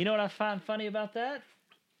 Travis. You know what I find funny about that?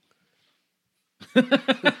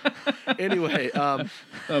 Anyway,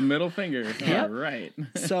 a middle finger. All right.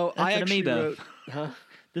 So I actually wrote.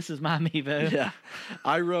 This is my amiibo. Yeah,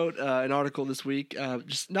 I wrote an article this week,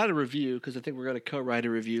 just not a review because I think we're going to co-write a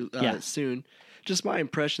review soon. Just my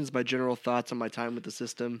impressions, my general thoughts on my time with the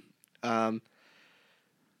system. I'm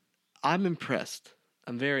impressed.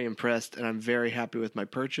 I'm very impressed, and I'm very happy with my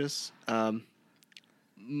purchase.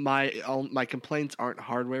 My complaints aren't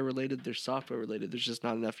hardware related; they're software related. There's just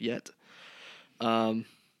not enough yet.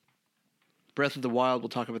 Breath of the Wild, we'll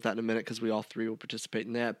talk about that in a minute because we all three will participate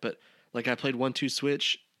in that. But like I played 1-2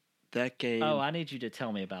 Switch, that game. Oh, I need you to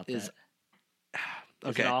tell me about that. Is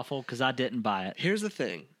okay. It awful? Because I didn't buy it. Here's the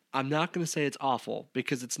thing. I'm not going to say it's awful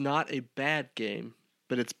because it's not a bad game,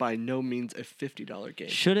 but it's by no means a $50 game.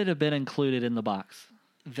 Should it have been included in the box?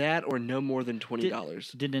 That or no more than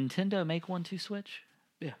 $20. Did Nintendo make 1-2 Switch?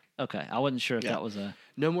 Yeah. Okay, I wasn't sure if that was a...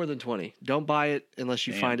 No more than 20. Don't buy it unless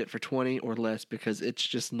you find it for 20 or less because it's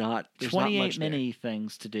just not... 28 mini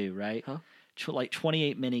things to do, right? Huh? Like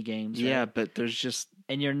 28 mini games. Yeah, right? but there's just...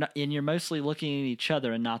 And you're mostly looking at each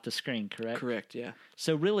other and not the screen, correct? Correct, yeah.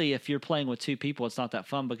 So really, if you're playing with two people, it's not that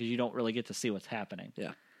fun because you don't really get to see what's happening.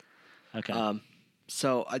 Yeah. Okay.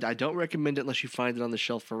 So I don't recommend it unless you find it on the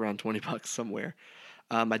shelf for around $20 somewhere.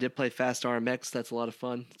 I did play Fast RMX. That's a lot of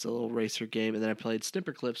fun. It's a little racer game. And then I played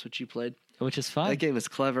Snipper Clips, which you played. Which is fun. That game is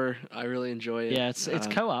clever. I really enjoy it. Yeah, it's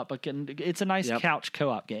co-op. But it's a nice couch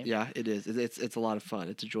co-op game. Yeah, it is. It's a lot of fun.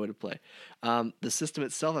 It's a joy to play. The system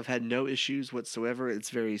itself, I've had no issues whatsoever. It's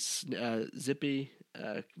very zippy,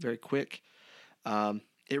 very quick.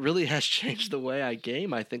 It really has changed the way I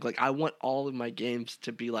game. I think I want all of my games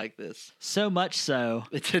to be like this. So much so.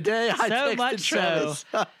 Today I texted Travis.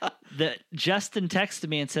 That Justin texted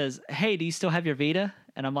me and says, "Hey, do you still have your Vita?"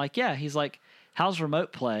 And I'm like, "Yeah." He's like, "How's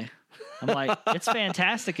remote play?" I'm like, "It's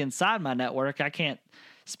fantastic inside my network. I can't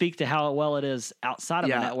speak to how well it is outside of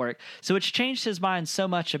my network." So it's changed his mind so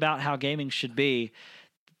much about how gaming should be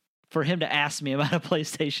for him to ask me about a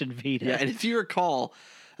PlayStation Vita. Yeah, and if you recall,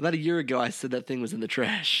 about a year ago, I said that thing was in the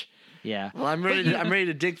trash. Yeah. Well, I'm ready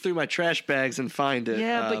to dig through my trash bags and find it.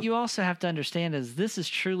 Yeah, but you also have to understand this is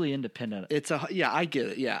truly independent. I get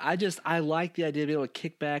it. Yeah, I like the idea of being able to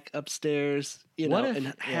kick back upstairs,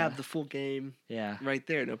 and have the full game. Yeah. Right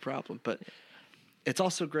there, no problem. But it's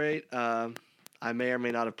also great. I may or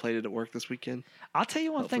may not have played it at work this weekend. I'll tell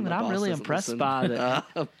you one Hopefully thing that my I'm boss really doesn't impressed listen. by.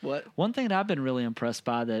 That What? one thing that I've been really impressed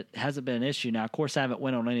by that hasn't been an issue. Now, of course, I haven't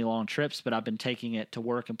went on any long trips, but I've been taking it to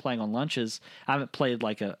work and playing on lunches. I haven't played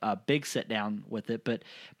like a big sit down with it, but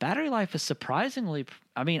battery life is surprisingly.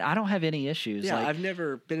 I mean, I don't have any issues. Yeah, Like, I've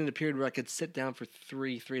never been in a period where I could sit down for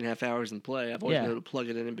 3.5 hours and play. I've always Yeah. been able to plug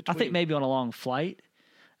it in I between. think maybe on a long flight.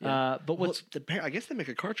 But what's I guess they make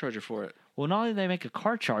a car charger for it. well, not only do they make a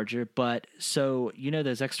car charger, but so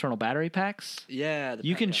those external battery packs. Yeah,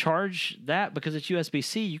 You can charge that because it's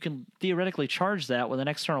USB-C. You can theoretically charge that with an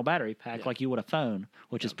external battery pack like you would a phone,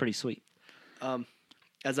 which is pretty sweet.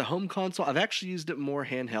 As a home console, I've actually used it more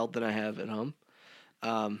handheld than I have at home.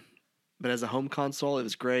 But as a home console, it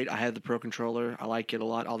was great. I have the Pro Controller. I like it a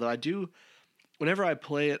lot. Although whenever I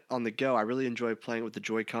play it on the go, I really enjoy playing with the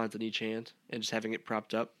Joy-Cons in each hand and just having it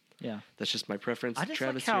propped up. Yeah. That's just my preference. I just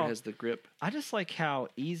Travis like how- here has the grip. I just like how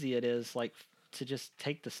easy it is, like to just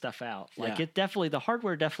take the stuff out. Like Yeah. the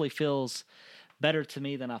hardware definitely feels better to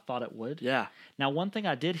me than I thought it would. Yeah. Now, one thing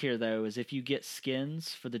I did hear though is if you get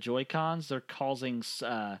skins for the Joy-Cons, they're causing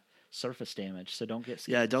surface damage. So don't get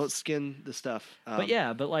skins. Yeah, don't skin the stuff.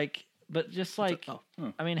 But just like, oh.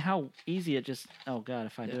 I mean, how easy it just. Oh God,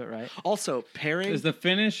 if I do it right. Also, pairing. Does the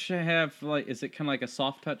finish have is it kind of like a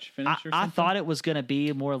soft touch finish or something? I thought it was going to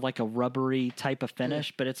be more like a rubbery type of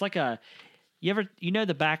finish, but it's like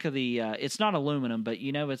the back of the, it's not aluminum, but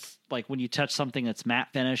it's like when you touch something that's matte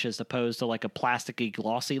finish as opposed to like a plasticky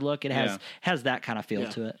glossy look, it has that kind of feel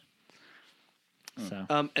to it. So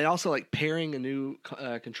And also, like pairing a new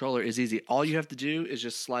controller is easy. All you have to do is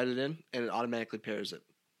just slide it in, and it automatically pairs it.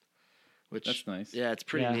 Which That's nice. Yeah, it's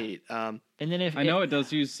pretty Yeah. neat. and then if I know it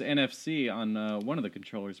does use NFC on one of the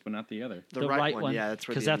controllers, but not the other. the right one, yeah, that's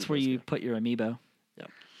where because the that's where amiibos you go. put your amiibo.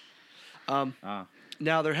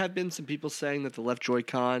 Now there have been some people saying that the left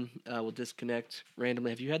Joy-Con will disconnect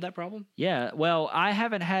randomly. Have you had that problem? Yeah, well, I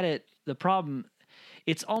haven't had it. The problem,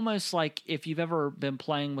 it's almost like if you've ever been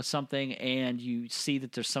playing with something and you see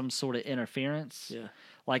that there's some sort of interference. Yeah.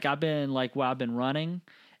 Like I've been running,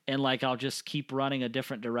 and like I'll just keep running a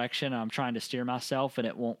different direction. And I'm trying to steer myself, and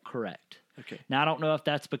it won't correct. Okay. Now I don't know if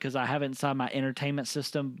that's because I have it inside my entertainment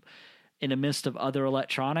system in the midst of other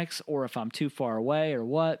electronics, or if I'm too far away, or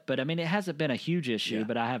what. But I mean, it hasn't been a huge issue, Yeah.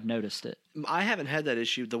 but I have noticed it. I haven't had that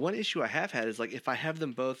issue. The one issue I have had is like if I have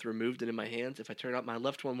them both removed and in my hands, if I turn up, my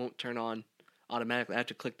left one won't turn on automatically. I have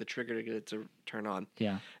to click the trigger to get it to turn on.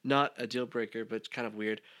 Yeah. Not a deal breaker, but it's kind of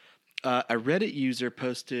weird. A Reddit user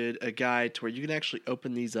posted a guide to where you can actually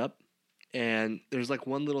open these up, and there's like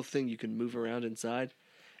one little thing you can move around inside,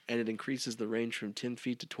 and it increases the range from 10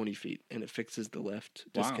 feet to 20 feet, and it fixes the left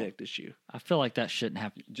Wow. disconnect issue. I feel like that shouldn't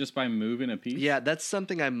happen. Just by moving a piece? Yeah, that's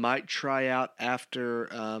something I might try out after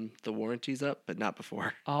the warranty's up, but not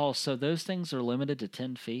before. Oh, so those things are limited to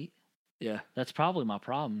 10 feet? Yeah. That's probably my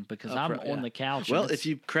problem because Oh, I'm yeah. on the couch. Well, and if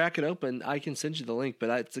you crack it open, I can send you the link, but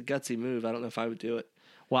it's a gutsy move. I don't know if I would do it.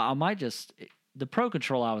 Well, I might just. The Pro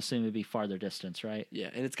Control, I would assume, would be farther distance, right? Yeah,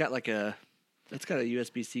 and it's got a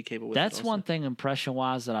USB-C cable with it That's also. one thing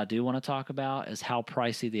impression-wise that I do want to talk about is how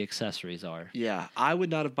pricey the accessories are. Yeah, I would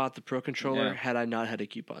not have bought the Pro Controller Yeah. had I not had a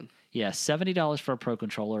coupon. Yeah, $70 for a Pro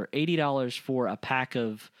Controller, $80 for a pack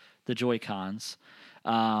of the Joy-Cons.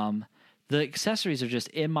 The accessories are just,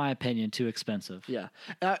 in my opinion, too expensive. Yeah.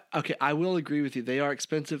 Okay, I will agree with you. They are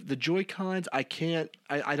expensive. The Joy-Cons, I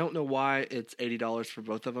don't know why it's $80 for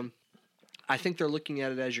both of them. I think they're looking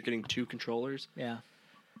at it as you're getting two controllers. Yeah.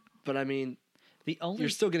 But I mean, You're you're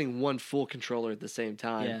still getting one full controller at the same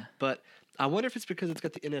time. Yeah. But I wonder if it's because it's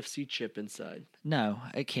got the NFC chip inside. No,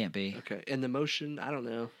 it can't be. Okay. And the motion, I don't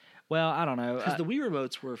know. Well, I don't know. Because the Wii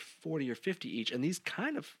remotes were 40 or 50 each, and these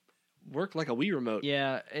kind of work like a Wii remote.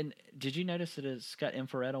 Yeah, and did you notice that it's got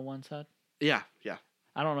infrared on one side? Yeah.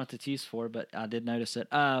 I don't know what it's used for, but I did notice it.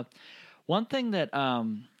 One thing that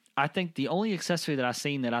I think the only accessory that I've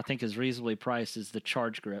seen that I think is reasonably priced is the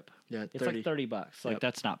charge grip. Yeah, It's like $30. Like Yep.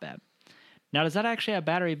 that's not bad. Now, does that actually have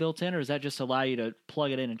battery built in, or does that just allow you to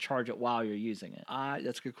plug it in and charge it while you're using it?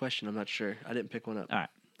 That's a good question. I'm not sure. I didn't pick one up. All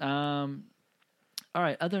right. All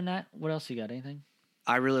right. Other than that, what else you got? Anything?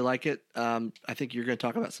 I really like it. I think you're going to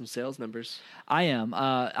talk about some sales numbers. I am.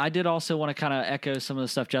 I did also want to kind of echo some of the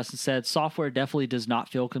stuff Justin said. Software definitely does not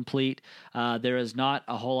feel complete. There is not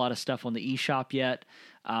a whole lot of stuff on the eShop yet.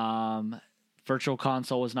 Virtual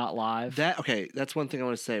Console is not live. That's one thing I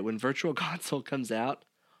want to say. When Virtual Console comes out,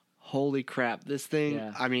 holy crap, this thing,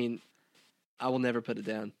 Yeah. I mean, I will never put it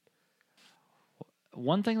down.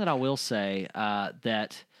 One thing that I will say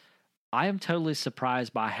that I am totally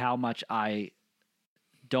surprised by how much I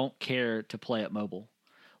don't care to play it mobile.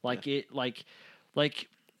 Like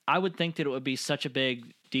I would think that it would be such a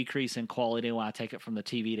big decrease in quality when I take it from the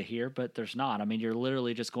TV to here, but there's not. I mean, you're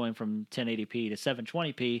literally just going from 1080p to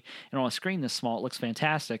 720p, and on a screen this small, it looks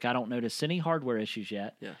fantastic. I don't notice any hardware issues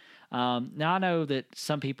yet. Yeah. Now I know that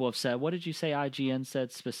some people have said, what did you say IGN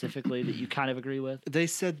said specifically that you kind of agree with? They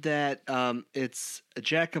said that it's a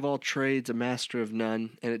jack of all trades, a master of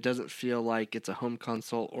none, and it doesn't feel like it's a home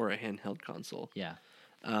console or a handheld console. Yeah.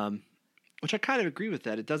 Which I kind of agree with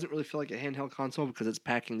that. It doesn't really feel like a handheld console because it's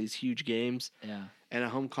packing these huge games. Yeah. And a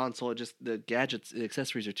home console, the gadgets, the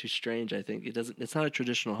accessories are too strange. I think it's not a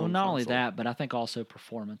traditional home. Well, not console. only that, but I think also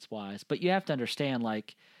performance wise. But you have to understand,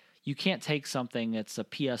 like, you can't take something that's a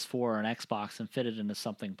PS4 or an Xbox and fit it into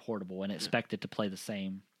something portable and expect it to play the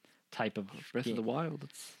same type of Breath game. of the Wild.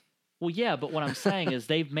 It's Well, yeah, but what I'm saying is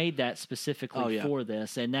they've made that specifically for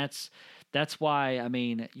this, and that's why, I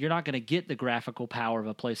mean, you're not going to get the graphical power of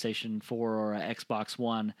a PlayStation 4 or an Xbox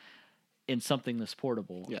One in something that's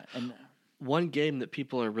portable. Yeah. And one game that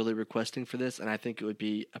people are really requesting for this, and I think it would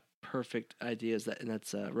be a perfect idea, and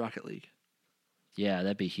that's Rocket League. yeah,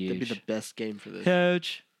 that'd be huge. That'd be the best game for this.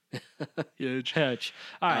 Huge. Huge. Huge.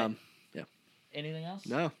 All right. Yeah. Anything else?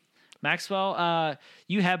 No. Maxwell,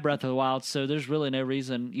 you have Breath of the Wild, so there's really no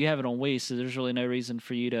reason. You have it on Wii, so there's really no reason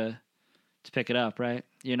for you to pick it up, right?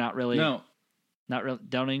 You're not really. No. Not really.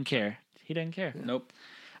 Don't even care. He doesn't care. Nope.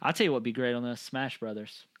 I'll tell you what'd be great on this: Smash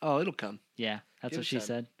Brothers. Oh, it'll come. Yeah, that's Give what it she time.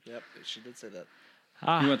 said. Yep, she did say that. You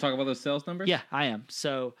want to talk about those sales numbers? Yeah, I am.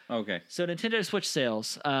 So Okay. Nintendo Switch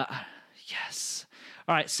sales. Yes.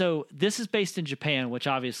 All right. So this is based in Japan, which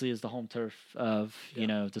obviously is the home turf of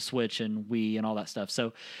the Switch and Wii and all that stuff.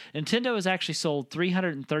 So Nintendo has actually sold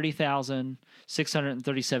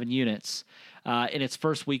 330,637 units in its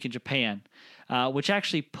first week in Japan, which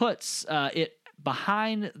actually puts it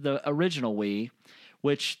behind the original Wii,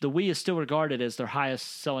 which the Wii is still regarded as their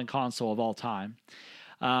highest selling console of all time.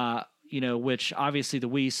 Which obviously the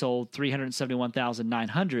Wii sold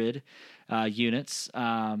 371,900 units,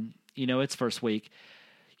 its first week.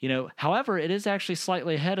 However, it is actually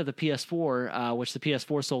slightly ahead of the PS4, which the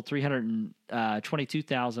PS4 sold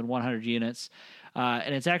 322,100 units.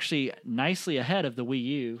 And it's actually nicely ahead of the Wii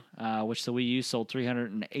U, which the Wii U sold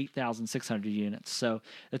 308,600 units. So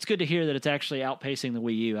it's good to hear that it's actually outpacing the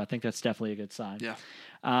Wii U. I think that's definitely a good sign. Yeah.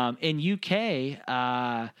 In UK,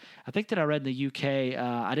 I think that I read in the UK,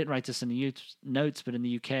 I didn't write this in the notes, but in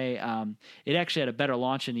the UK, it actually had a better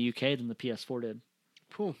launch in the UK than the PS4 did.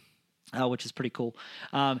 Cool. Which is pretty cool.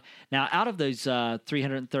 Now, out of those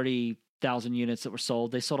 330,000 units that were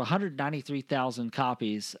sold, they sold 193,000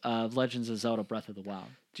 copies of Legends of Zelda Breath of the Wild.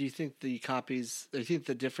 Do you think the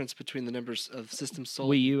difference between the numbers of systems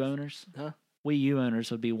sold? Wii U owners? Huh? Wii U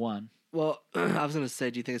owners would be one. Well, I was going to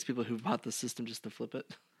say, do you think it's people who bought the system just to flip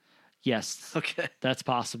it? Yes. Okay. That's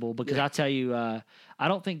possible because I tell you, I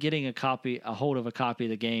don't think getting a hold of a copy of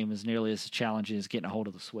the game is nearly as challenging as getting a hold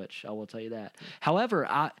of the Switch. I will tell you that.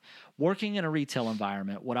 However, working in a retail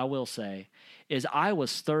environment, what I will say is I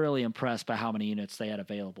was thoroughly impressed by how many units they had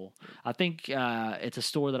available. I think it's a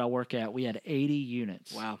store that I work at. We had 80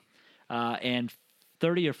 units. Wow. And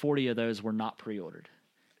 30 or 40 of those were not pre-ordered.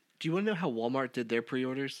 Do you want to know how Walmart did their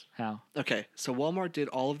pre-orders? How? Okay, so Walmart did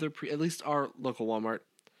all of their at least our local Walmart.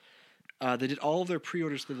 They did all of their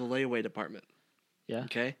pre-orders through the layaway department. Yeah.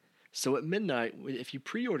 Okay. So at midnight, if you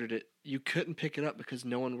pre-ordered it, you couldn't pick it up because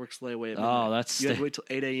no one works layaway at midnight. Oh, that's you had to wait till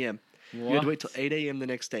 8 a.m. You had to wait till 8 a.m. the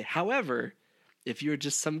next day. However, if you were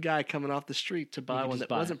just some guy coming off the street to buy one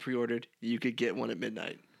that wasn't pre-ordered, you could get one at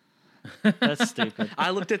midnight. That's stupid. I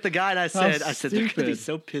looked at the guy and I said, they're going to be stupid.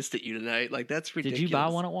 so pissed at you tonight. Like, that's ridiculous. Did you buy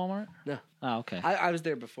one at Walmart? No. Oh, okay. I was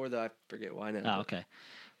there before, though. I forget why now. Oh, okay.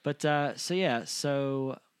 But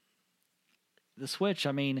so the Switch,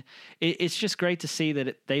 I mean, it's just great to see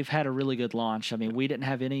that they've had a really good launch. I mean, we didn't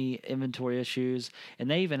have any inventory issues, and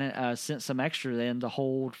they even sent some extra in to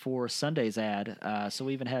hold for Sunday's ad. So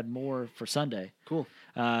we even had more for Sunday. Cool.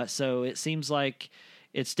 So it seems like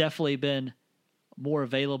it's definitely been more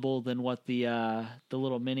available than what the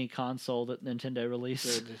little mini console that Nintendo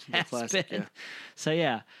released The has Classic, been. yeah. So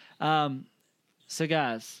yeah. So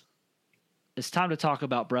guys, it's time to talk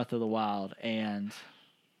about Breath of the Wild, and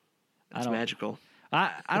It's magical.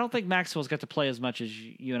 I don't think Maxwell's got to play as much as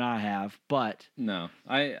you and I have, but No.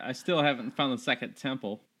 I still haven't found the second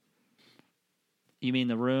temple you mean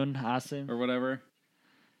the rune, I assume? or whatever.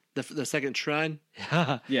 The second shrine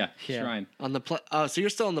Yeah. Yeah. Shrine. on the so you're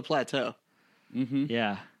still on the plateau. Mm-hmm.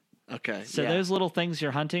 Yeah. Okay. So yeah. those little things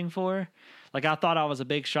you're hunting for, like I thought I was a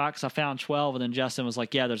big shock because I found 12, and then Justin was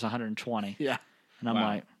like, "Yeah, there's 120," Yeah. and I'm Wow.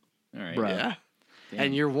 like, All right. Bro. Yeah. Damn.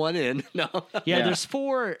 And you're one in. No. Yeah, Yeah. there's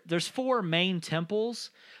four main temples,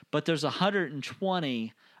 but there's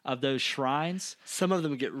 120 of those shrines. Some of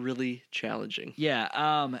them get really challenging.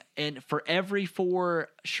 Yeah, and for every 4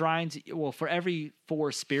 shrines, for every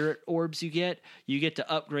 4 spirit orbs you get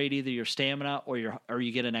to upgrade either your stamina or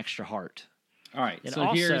you get an extra heart. All right. And So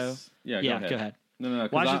also, here's go ahead. No,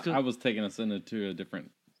 Well, because I was taking us into a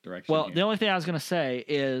different direction. Well, here. the only thing I was going to say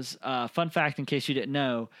is, fun fact in case you didn't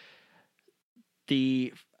know,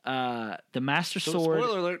 the Master Sword.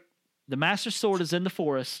 Spoiler alert. The Master Sword is in the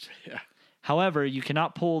forest. Yeah. However, you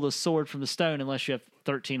cannot pull the sword from the stone unless you have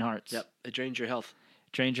 13 hearts. Yep. It drains your health.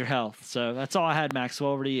 Drains your health. So that's all I had,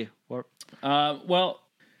 Maxwell. Over to you. Well,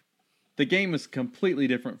 the game is completely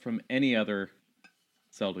different from any other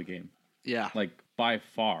Zelda game. Yeah. Like by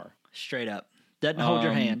far. Straight up. Doesn't hold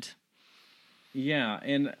your hand. Yeah,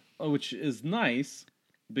 and which is nice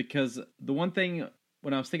because the one thing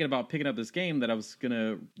when I was thinking about picking up this game that I was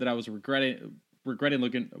regretting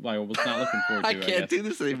looking like I was not looking forward to. I can't do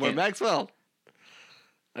this anymore. Maxwell.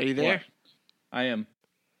 Are you there? What? I am.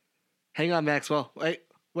 Hang on, Maxwell. Wait.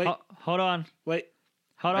 Hold on. Wait.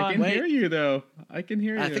 Hold on. I can hear you though. I can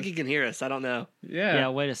hear you. I think he can hear us. I don't know. Yeah. Yeah,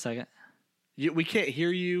 wait a second. We can't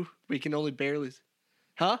hear you. We can only barely.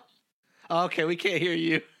 Huh? Oh, okay, we can't hear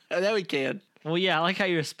you. Oh, now we can. Well, yeah, I like how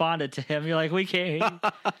you responded to him. You're like, we can't hear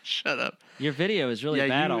you. Shut up. Your video is really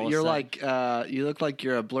bad. You're like, you look like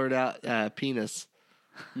you're a blurred out penis.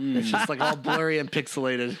 It's just like all blurry and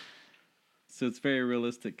pixelated. So it's very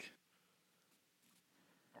realistic.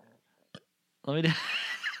 Let me do.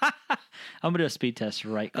 I'm gonna do a speed test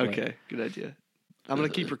right quick. Okay, good idea. I'm gonna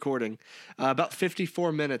keep recording. About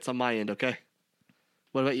 54 minutes on my end. Okay.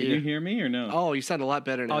 What about Can you hear me or no? Oh, you sound a lot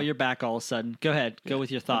better now. Oh, you're back all of a sudden. Go ahead. Go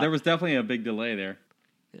with your thought. There was definitely a big delay there.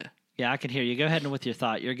 Yeah, I can hear you. Go ahead and with your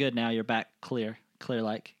thought. You're good now. You're back clear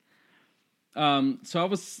like. So I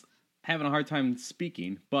was having a hard time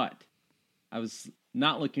speaking, but I was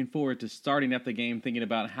not looking forward to starting up the game thinking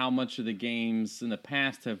about how much of the games in the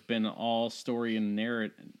past have been all story and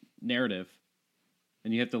narrative.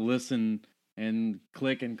 And you have to listen and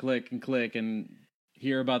click and click and click and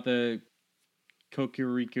hear about the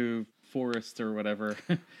Kokuriku forest or whatever.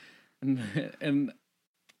 and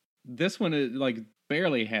this one is like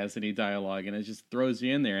barely has any dialogue, and it just throws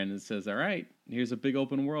you in there and it says, all right, here's a big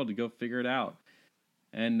open world to go figure it out.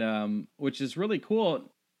 And which is really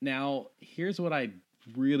cool. Now, here's what I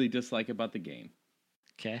really dislike about the game.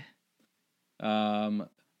 Okay.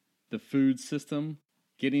 The food system,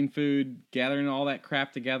 getting food, gathering all that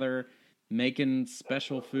crap together, making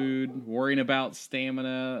special food, worrying about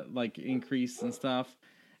stamina, like increase and stuff.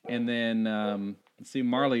 And then, see,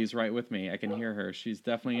 Marley's right with me. I can hear her. She's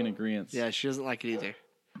definitely in agreement. Yeah, she doesn't like it either.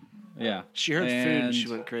 Yeah. She heard food and she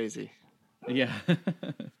went crazy. Yeah.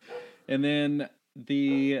 And then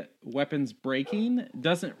the weapons breaking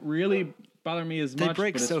doesn't really bother me as much. They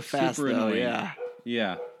break but it's so fast, super though, annoying. yeah.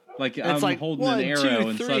 Yeah. Like It's I'm like holding 1, an arrow 2,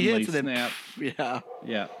 and 3 suddenly hits and snap. then, yeah.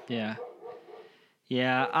 Yeah. Yeah.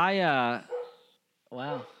 Yeah,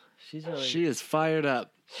 wow. She is fired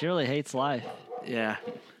up. She really hates life. Yeah.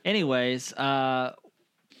 Anyways, I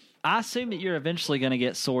assume that you're eventually going to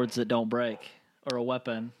get swords that don't break or a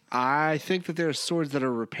weapon. I think that there are swords that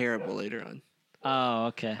are repairable later on. Oh,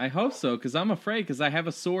 okay. I hope so, because I'm afraid, because I have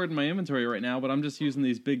a sword in my inventory right now, but I'm just using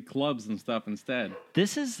these big clubs and stuff instead.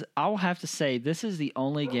 I will have to say, this is the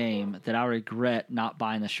only game that I regret not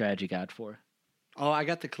buying the strategy guide for. Oh, I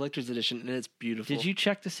got the collector's edition, and it's beautiful. Did you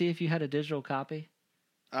check to see if you had a digital copy?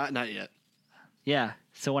 Not yet. Yeah.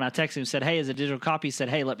 So when I texted him and said, hey, is a digital copy? He said,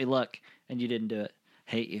 hey, let me look. And you didn't do it.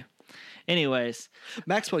 Hate you. Anyways.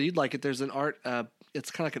 Maxwell, you'd like it. There's an art, it's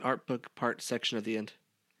kind of like an art book part section at the end.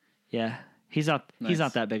 Yeah. He's not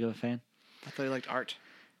that big of a fan. I thought you liked art.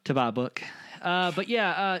 To buy a book. But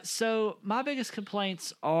yeah, so my biggest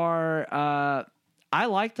complaints are I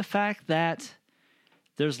like the fact that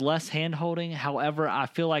there's less hand-holding. However, I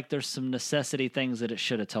feel like there's some necessity things that it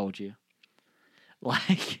should have told you.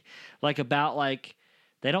 Like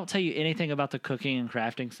they don't tell you anything about the cooking and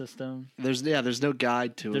crafting system. There's no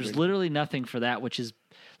guide to it. There's literally nothing for that, which is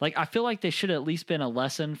like I feel like they should have at least been a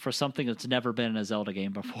lesson for something that's never been in a Zelda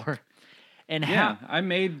game before. And yeah, I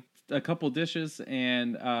made a couple dishes,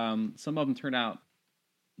 and some of them turned out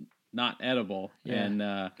not edible. Yeah.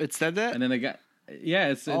 And it said that, and then they got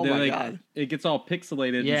it's oh my God. It gets all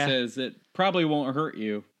pixelated Yeah. and says it probably won't hurt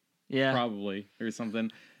you. Yeah, probably or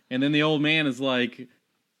something. And then the old man is like,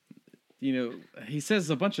 he says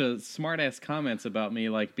a bunch of smart ass comments about me,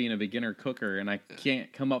 like being a beginner cooker, and I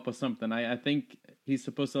can't come up with something. I think he's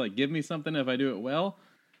supposed to like give me something if I do it well.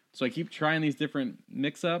 So I keep trying these different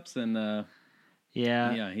mix-ups, and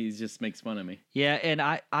yeah, he just makes fun of me. Yeah, and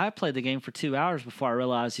I played the game for 2 hours before I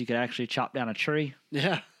realized you could actually chop down a tree.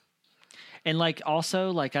 Yeah. And like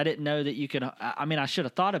also like I didn't know that you could. I mean, I should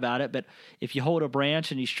have thought about it, but if you hold a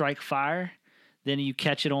branch and you strike fire, then you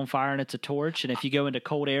catch it on fire and it's a torch. And if you go into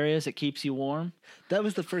cold areas, it keeps you warm. That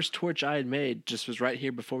was the first torch I had made. Just was right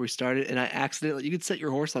here before we started, and I accidentally. You could set your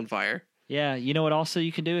horse on fire. Yeah, you know what? Also,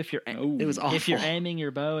 you can do if you're Oh, It was awful. if you're aiming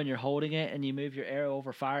your bow and you're holding it and you move your arrow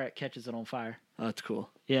over fire, it catches it on fire. Oh, that's cool.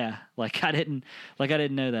 Yeah, like I didn't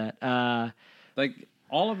know that. like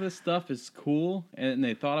all of this stuff is cool, and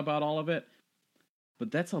they thought about all of it. But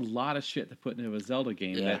that's a lot of shit to put into a Zelda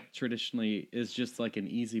game Yeah. that traditionally is just like an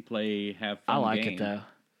easy play, have I fun like game. it though.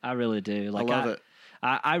 I really do. Like I love it.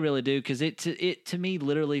 I really do because it to me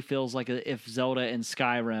literally feels like if Zelda and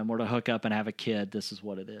Skyrim were to hook up and have a kid, this is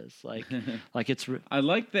what it is. Like like it's I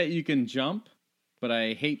like that you can jump, but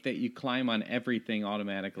I hate that you climb on everything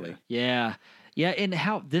automatically. yeah. And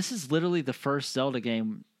how this is literally the first Zelda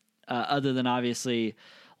game, other than obviously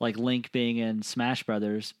like Link being in Smash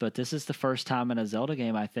Brothers, but this is the first time in a Zelda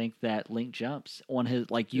game I think that Link jumps on his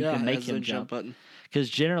like you can it make has him a jump. button. Because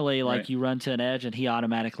generally, like Right. you run to an edge and he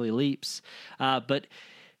automatically leaps. But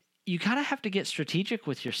you kind of have to get strategic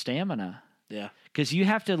with your stamina Yeah. because you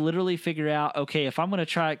have to literally figure out, okay, if I'm going to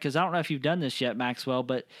try it, because I don't know if you've done this yet, Maxwell,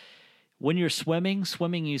 but when you're swimming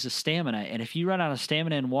uses stamina. And if you run out of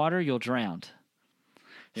stamina in water, you'll drown.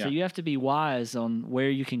 Yeah. So you have to be wise on where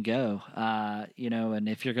you can go, and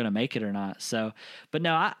if you're going to make it or not. So, but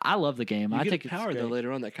no, I love the game. You I get think a power it's though great.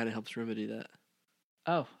 later on that kind of helps remedy that.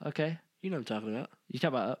 Oh, okay. You know what I'm talking about? You talk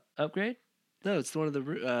about upgrade? No, it's one of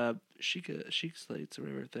the Sheik slates or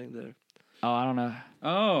whatever thing there. Oh, I don't know.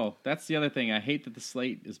 Oh, that's the other thing. I hate that the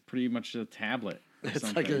slate is pretty much a tablet. Or It's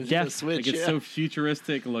something. like a, Yeah. a switch. Like it's yeah. so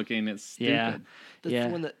futuristic looking. It's stupid. Yeah. That's yeah.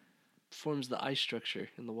 the one that forms the ice structure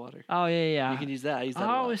in the water. Oh, yeah. You can use that. I use that I a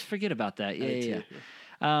lot. always forget about that. I Yeah, do yeah.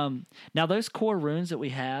 too, Now those core runes that we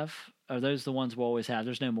have, are those the ones we'll always have?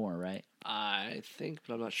 There's no more, right? I think,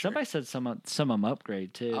 but I'm not sure. Somebody said some of them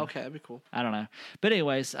upgrade too. Okay, that'd be cool. I don't know. But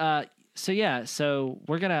anyways, so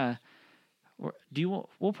we're gonna.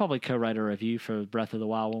 We'll probably co-write a review for Breath of the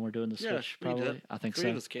Wild when we're doing the Yeah, Switch. we can do Probably, that. I think Three so.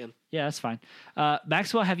 of us can. Yeah, that's fine.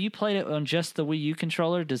 Maxwell, have you played it on just the Wii U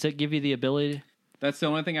controller? Does it give you the ability? That's the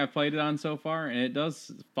only thing I've played it on so far, and it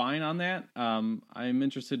does fine on that. I'm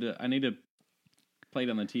interested I need to play it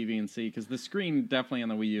on the TV and see, because the screen definitely on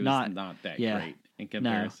the Wii U is Not- not that yeah. great in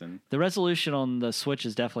comparison. The resolution on the Switch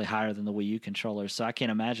is definitely higher than the Wii U controller, so I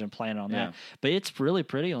can't imagine playing on Yeah. that. But it's really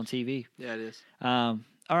pretty on TV. Yeah, it is.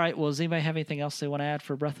 All right. Well, does anybody have anything else they want to add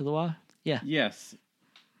for Breath of the Wild? Yeah, Yes.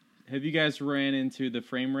 Have you guys ran into the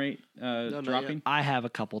frame rate not dropping? I have a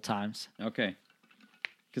couple times. Okay.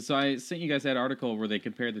 Because I sent you guys that article where they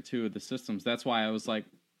compared the two of the systems. That's why I was like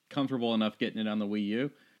comfortable enough getting it on the Wii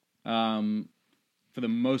U. For the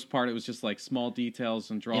most part, it was just like small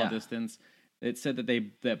details and draw Yeah. distance. It said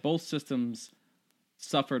that both systems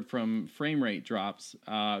suffered from frame rate drops,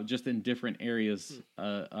 just in different areas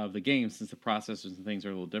of the game, since the processors and things are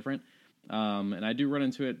a little different. And I do run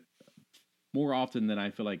into it more often than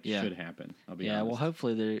I feel like Yeah. should happen. I'll be Yeah. honest. Well,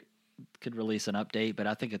 hopefully they could release an update, but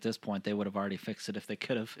I think at this point they would have already fixed it if they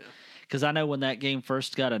could have. Because I know when that game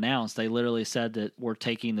first got announced, they literally said that we're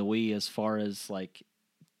taking the Wii as far as like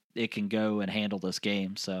it can go and handle this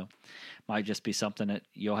game. So might just be something that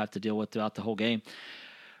you'll have to deal with throughout the whole game.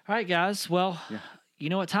 All right, guys. Well, you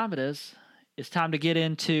know what time it is. It's time to get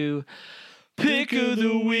into Pick of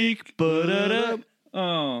the Week. Ba-da-da.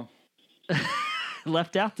 Oh,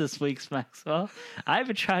 Left out this week's Maxwell. I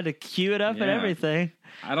even tried to cue it up and Yeah. everything.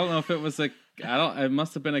 I don't know if it was it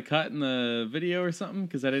must have been a cut in the video or something,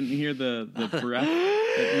 because I didn't hear the breath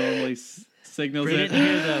that normally signals We it. didn't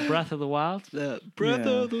hear the Breath of the Wild. The Breath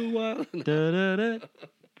Yeah. of the Wild. Da-da-da.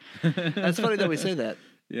 That's funny that we say that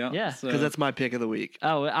Yeah. So, because that's my pick of the week.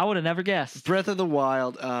 Oh, I would have never guessed. Breath of the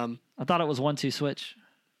Wild. I thought it was 1-2 switch.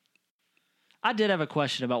 I did have a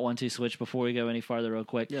question about 1-2 switch before we go any farther real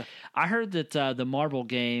quick. Yeah. I heard that the marble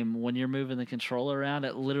game, when you're moving the controller around,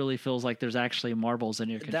 it literally feels like there's actually marbles in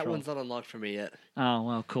your controller. That one's not unlocked for me yet. Oh,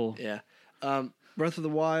 well, cool. Yeah. Breath of the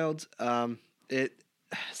Wild.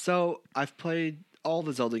 So I've played all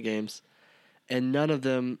the Zelda games, and none of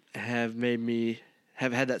them have made me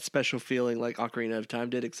have had that special feeling like Ocarina of Time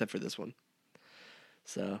did, except for this one.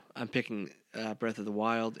 So I'm picking Breath of the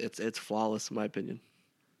Wild. It's flawless in my opinion.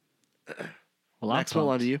 Well, I'm Maxwell,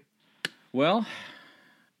 on pumped. to you. well,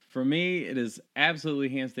 for me, it is absolutely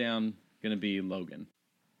hands down going to be Logan,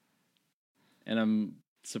 and I'm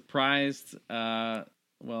surprised.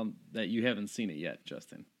 That you haven't seen it yet,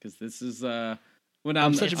 Justin, because this is well,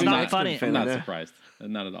 I'm such a it's big not X-Men funny. fan. I'm not I know. surprised,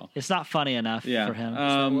 not at all. It's not funny enough Yeah, for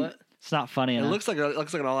him. What? It's not funny It enough. looks like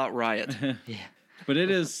an all-out riot. Yeah. But it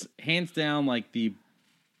is hands down like the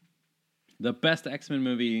the best X-Men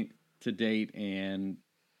movie to date, and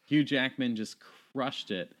Hugh Jackman just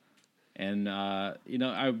crushed it. And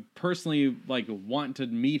I personally want to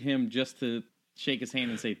meet him just to shake his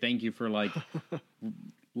hand and say thank you for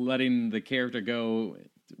letting the character go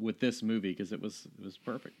with this movie, because it was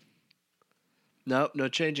perfect. No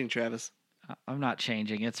changing, Travis. I'm not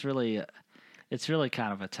changing. It's really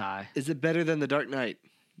kind of a tie. Is it better than The Dark Knight?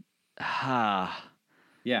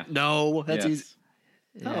 Yeah. No, that's Yes. easy.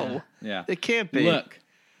 No, Yeah. it can't be. Look,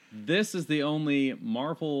 this is the only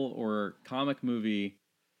Marvel or comic movie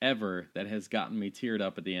ever that has gotten me teared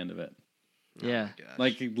up at the end of it. Yeah.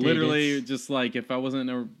 Gosh. Literally, it's- just if I wasn't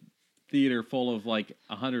in a theater full of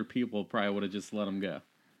 100 people, probably would have just let them go.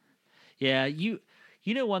 Yeah, you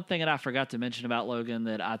know one thing that I forgot to mention about Logan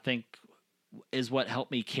that I think is what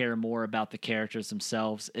helped me care more about the characters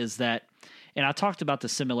themselves is that, and I talked about the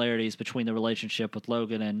similarities between the relationship with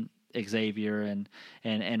Logan and Xavier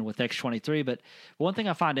and with X-23, but one thing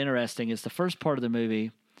I find interesting is the first part of the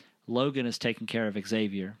movie, Logan is taking care of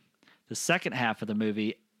Xavier. The second half of the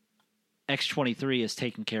movie, X-23 is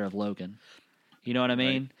taking care of Logan. You know what I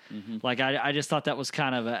mean? Right. Mm-hmm. I just thought that was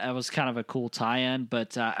kind of a cool tie-in,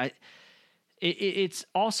 but it's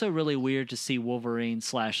also really weird to see Wolverine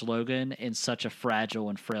 / Logan in such a fragile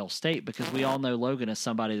and frail state, because we all know Logan is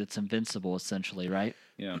somebody that's invincible, essentially, right?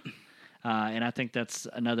 Yeah. And I think that's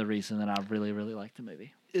another reason that I really, really like the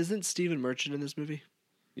movie. Isn't Stephen Merchant in this movie?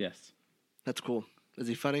 Yes. That's cool. Is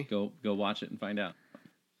he funny? Go watch it and find out.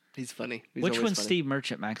 He's funny. He's Which always one's funny. Steve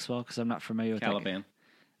Merchant, Maxwell? Because I'm not familiar with that guy. Caliban.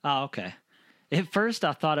 Oh, okay. At first,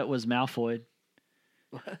 I thought it was Malfoy.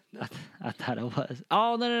 What? No. I thought it was.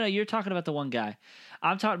 Oh, no. You're talking about the one guy.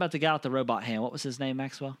 I'm talking about the guy with the robot hand. What was his name,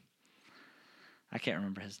 Maxwell? I can't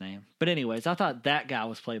remember his name. But anyways, I thought that guy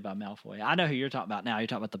was played by Malfoy. I know who you're talking about now. You're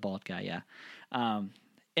talking about the bald guy, yeah. And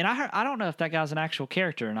I don't know if that guy's an actual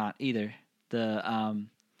character or not either.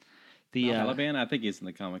 Caliban, I think he's in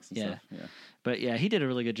the comics and yeah. stuff. Yeah. But yeah, he did a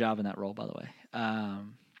really good job in that role, by the way.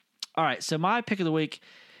 All right, so my pick of the week,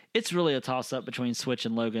 it's really a toss-up between Switch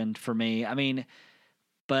and Logan for me. I mean,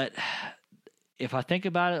 but if I think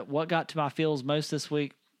about it, what got to my feels most this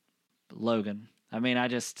week? Logan. I mean, I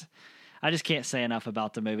just can't say enough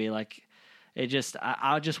about the movie. I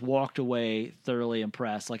just walked away thoroughly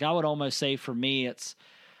impressed. I would almost say for me, it's.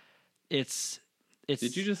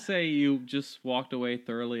 Did you just say you just walked away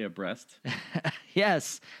thoroughly abreast?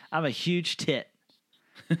 Yes, I'm a huge tit.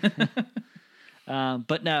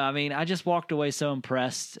 But no, I mean, I just walked away so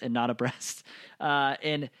impressed and not abreast.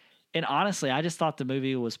 And honestly, I just thought the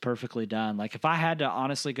movie was perfectly done. If I had to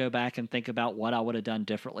honestly go back and think about what I would have done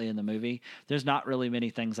differently in the movie, there's not really many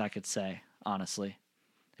things I could say, honestly.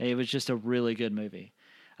 It was just a really good movie.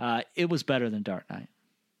 It was better than Dark Knight.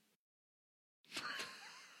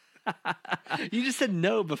 You just said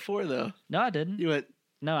no before, though. No, I didn't. You went,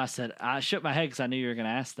 No, I shook my head because I knew you were going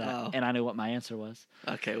to ask that, Oh. and I knew what my answer was.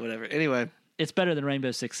 okay, whatever. Anyway, It's better than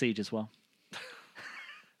Rainbow Six Siege as well.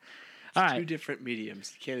 All two right. different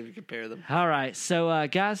mediums. You can't even compare them. All right. So,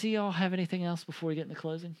 guys, do y'all have anything else before we get into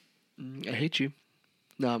closing? I hate you.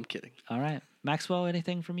 No, I'm kidding. All right. Maxwell,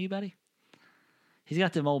 anything from you, buddy? He's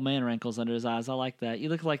got them old man wrinkles under his eyes. I like that. You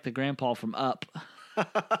look like the grandpa from Up.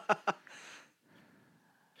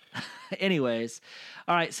 Anyways.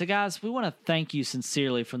 All right. So, guys, we want to thank you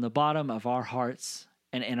sincerely from the bottom of our hearts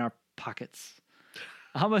and in our pockets.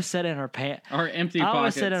 I almost said in our pants. Our empty I pockets.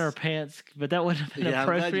 almost said in our pants, but that wouldn't have been Yeah, I'm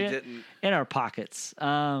glad you appropriate. didn't. In our pockets.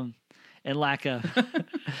 And lack of.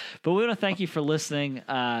 But we want to thank you for listening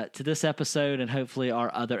to this episode and hopefully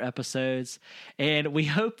our other episodes. And we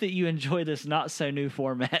hope that you enjoy this not so new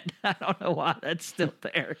format. I don't know why that's still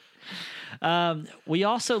there. We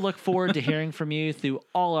also look forward to hearing from you through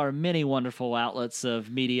all our many wonderful outlets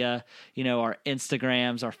of media, our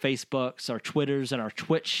Instagrams, our Facebooks, our Twitters, and our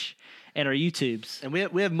Twitch, and our YouTubes. And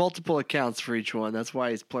we have multiple accounts for each one. That's why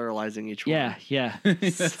he's pluralizing each one. Yeah.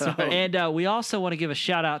 So, And we also want to give a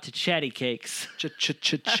shout out to Chatty Cakes.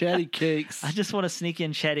 Chatty Cakes. I just want to sneak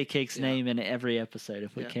in Chatty Cake's name in every episode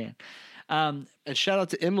if we can. And shout out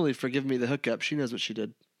to Emily for giving me the hookup. She knows what she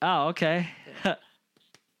did. Oh, okay.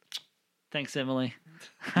 Thanks, Emily.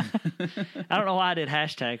 I don't know why I did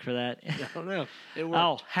hashtag for that. I don't know. It worked.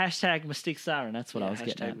 Oh, hashtag Mystique Siren. That's what I was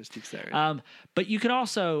getting at. Mystique Siren. But you can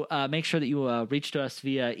also make sure that you reach to us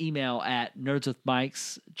via email at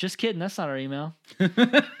nerdswithmikes. Just kidding. That's not our email.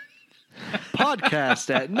 Podcast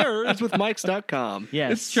at nerdswithmikes.com.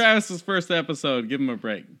 Yes. It's Travis's first episode. Give him a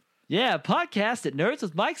break. Yeah, podcast at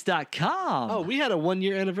nerdswithmikes.com. Oh, we had a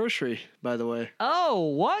 1-year anniversary, by the way. Oh,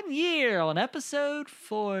 1 year on episode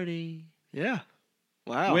 40. Yeah.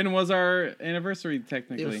 Wow. When was our anniversary, It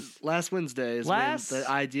technically? was last Wednesday is Last when the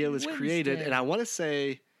idea was created, Wednesday. and I want to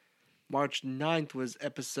say March 9th was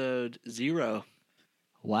episode 0.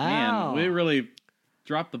 Wow. Man, we really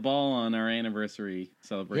dropped the ball on our anniversary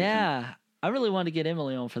celebration. Yeah. I really wanted to get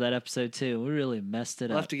Emily on for that episode too. We really messed it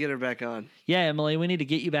I'll up. have to get her back on. Yeah, Emily, we need to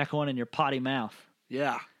get you back on in your potty mouth.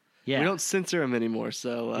 Yeah. Yeah. We don't censor him anymore,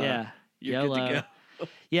 so yeah. you're YOLO. good to go.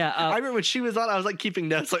 Yeah. I remember when she was on, I was like keeping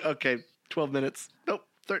notes, like, okay, 12 minutes. Nope,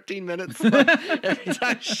 13 minutes. Every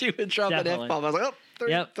time she would drop an Definitely. F-bomb, I was like,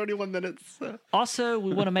 30, Yep. 31 minutes. Also,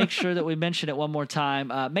 we want to make sure that we mention it one more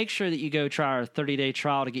time. Make sure that you go try our 30-day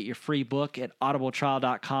trial to get your free book at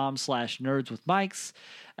audibletrial.com/nerdswithmics.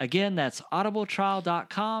 Again, that's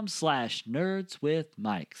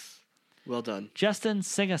audibletrial.com/nerdswithmics. Well done. Justin,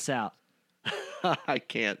 sing us out. I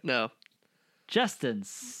can't, no. Justin,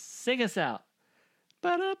 sing us out.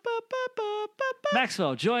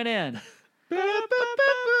 Maxwell, join in.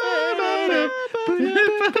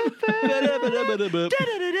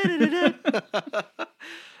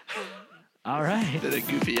 All right. Been a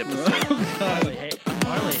goofy episode. Hey,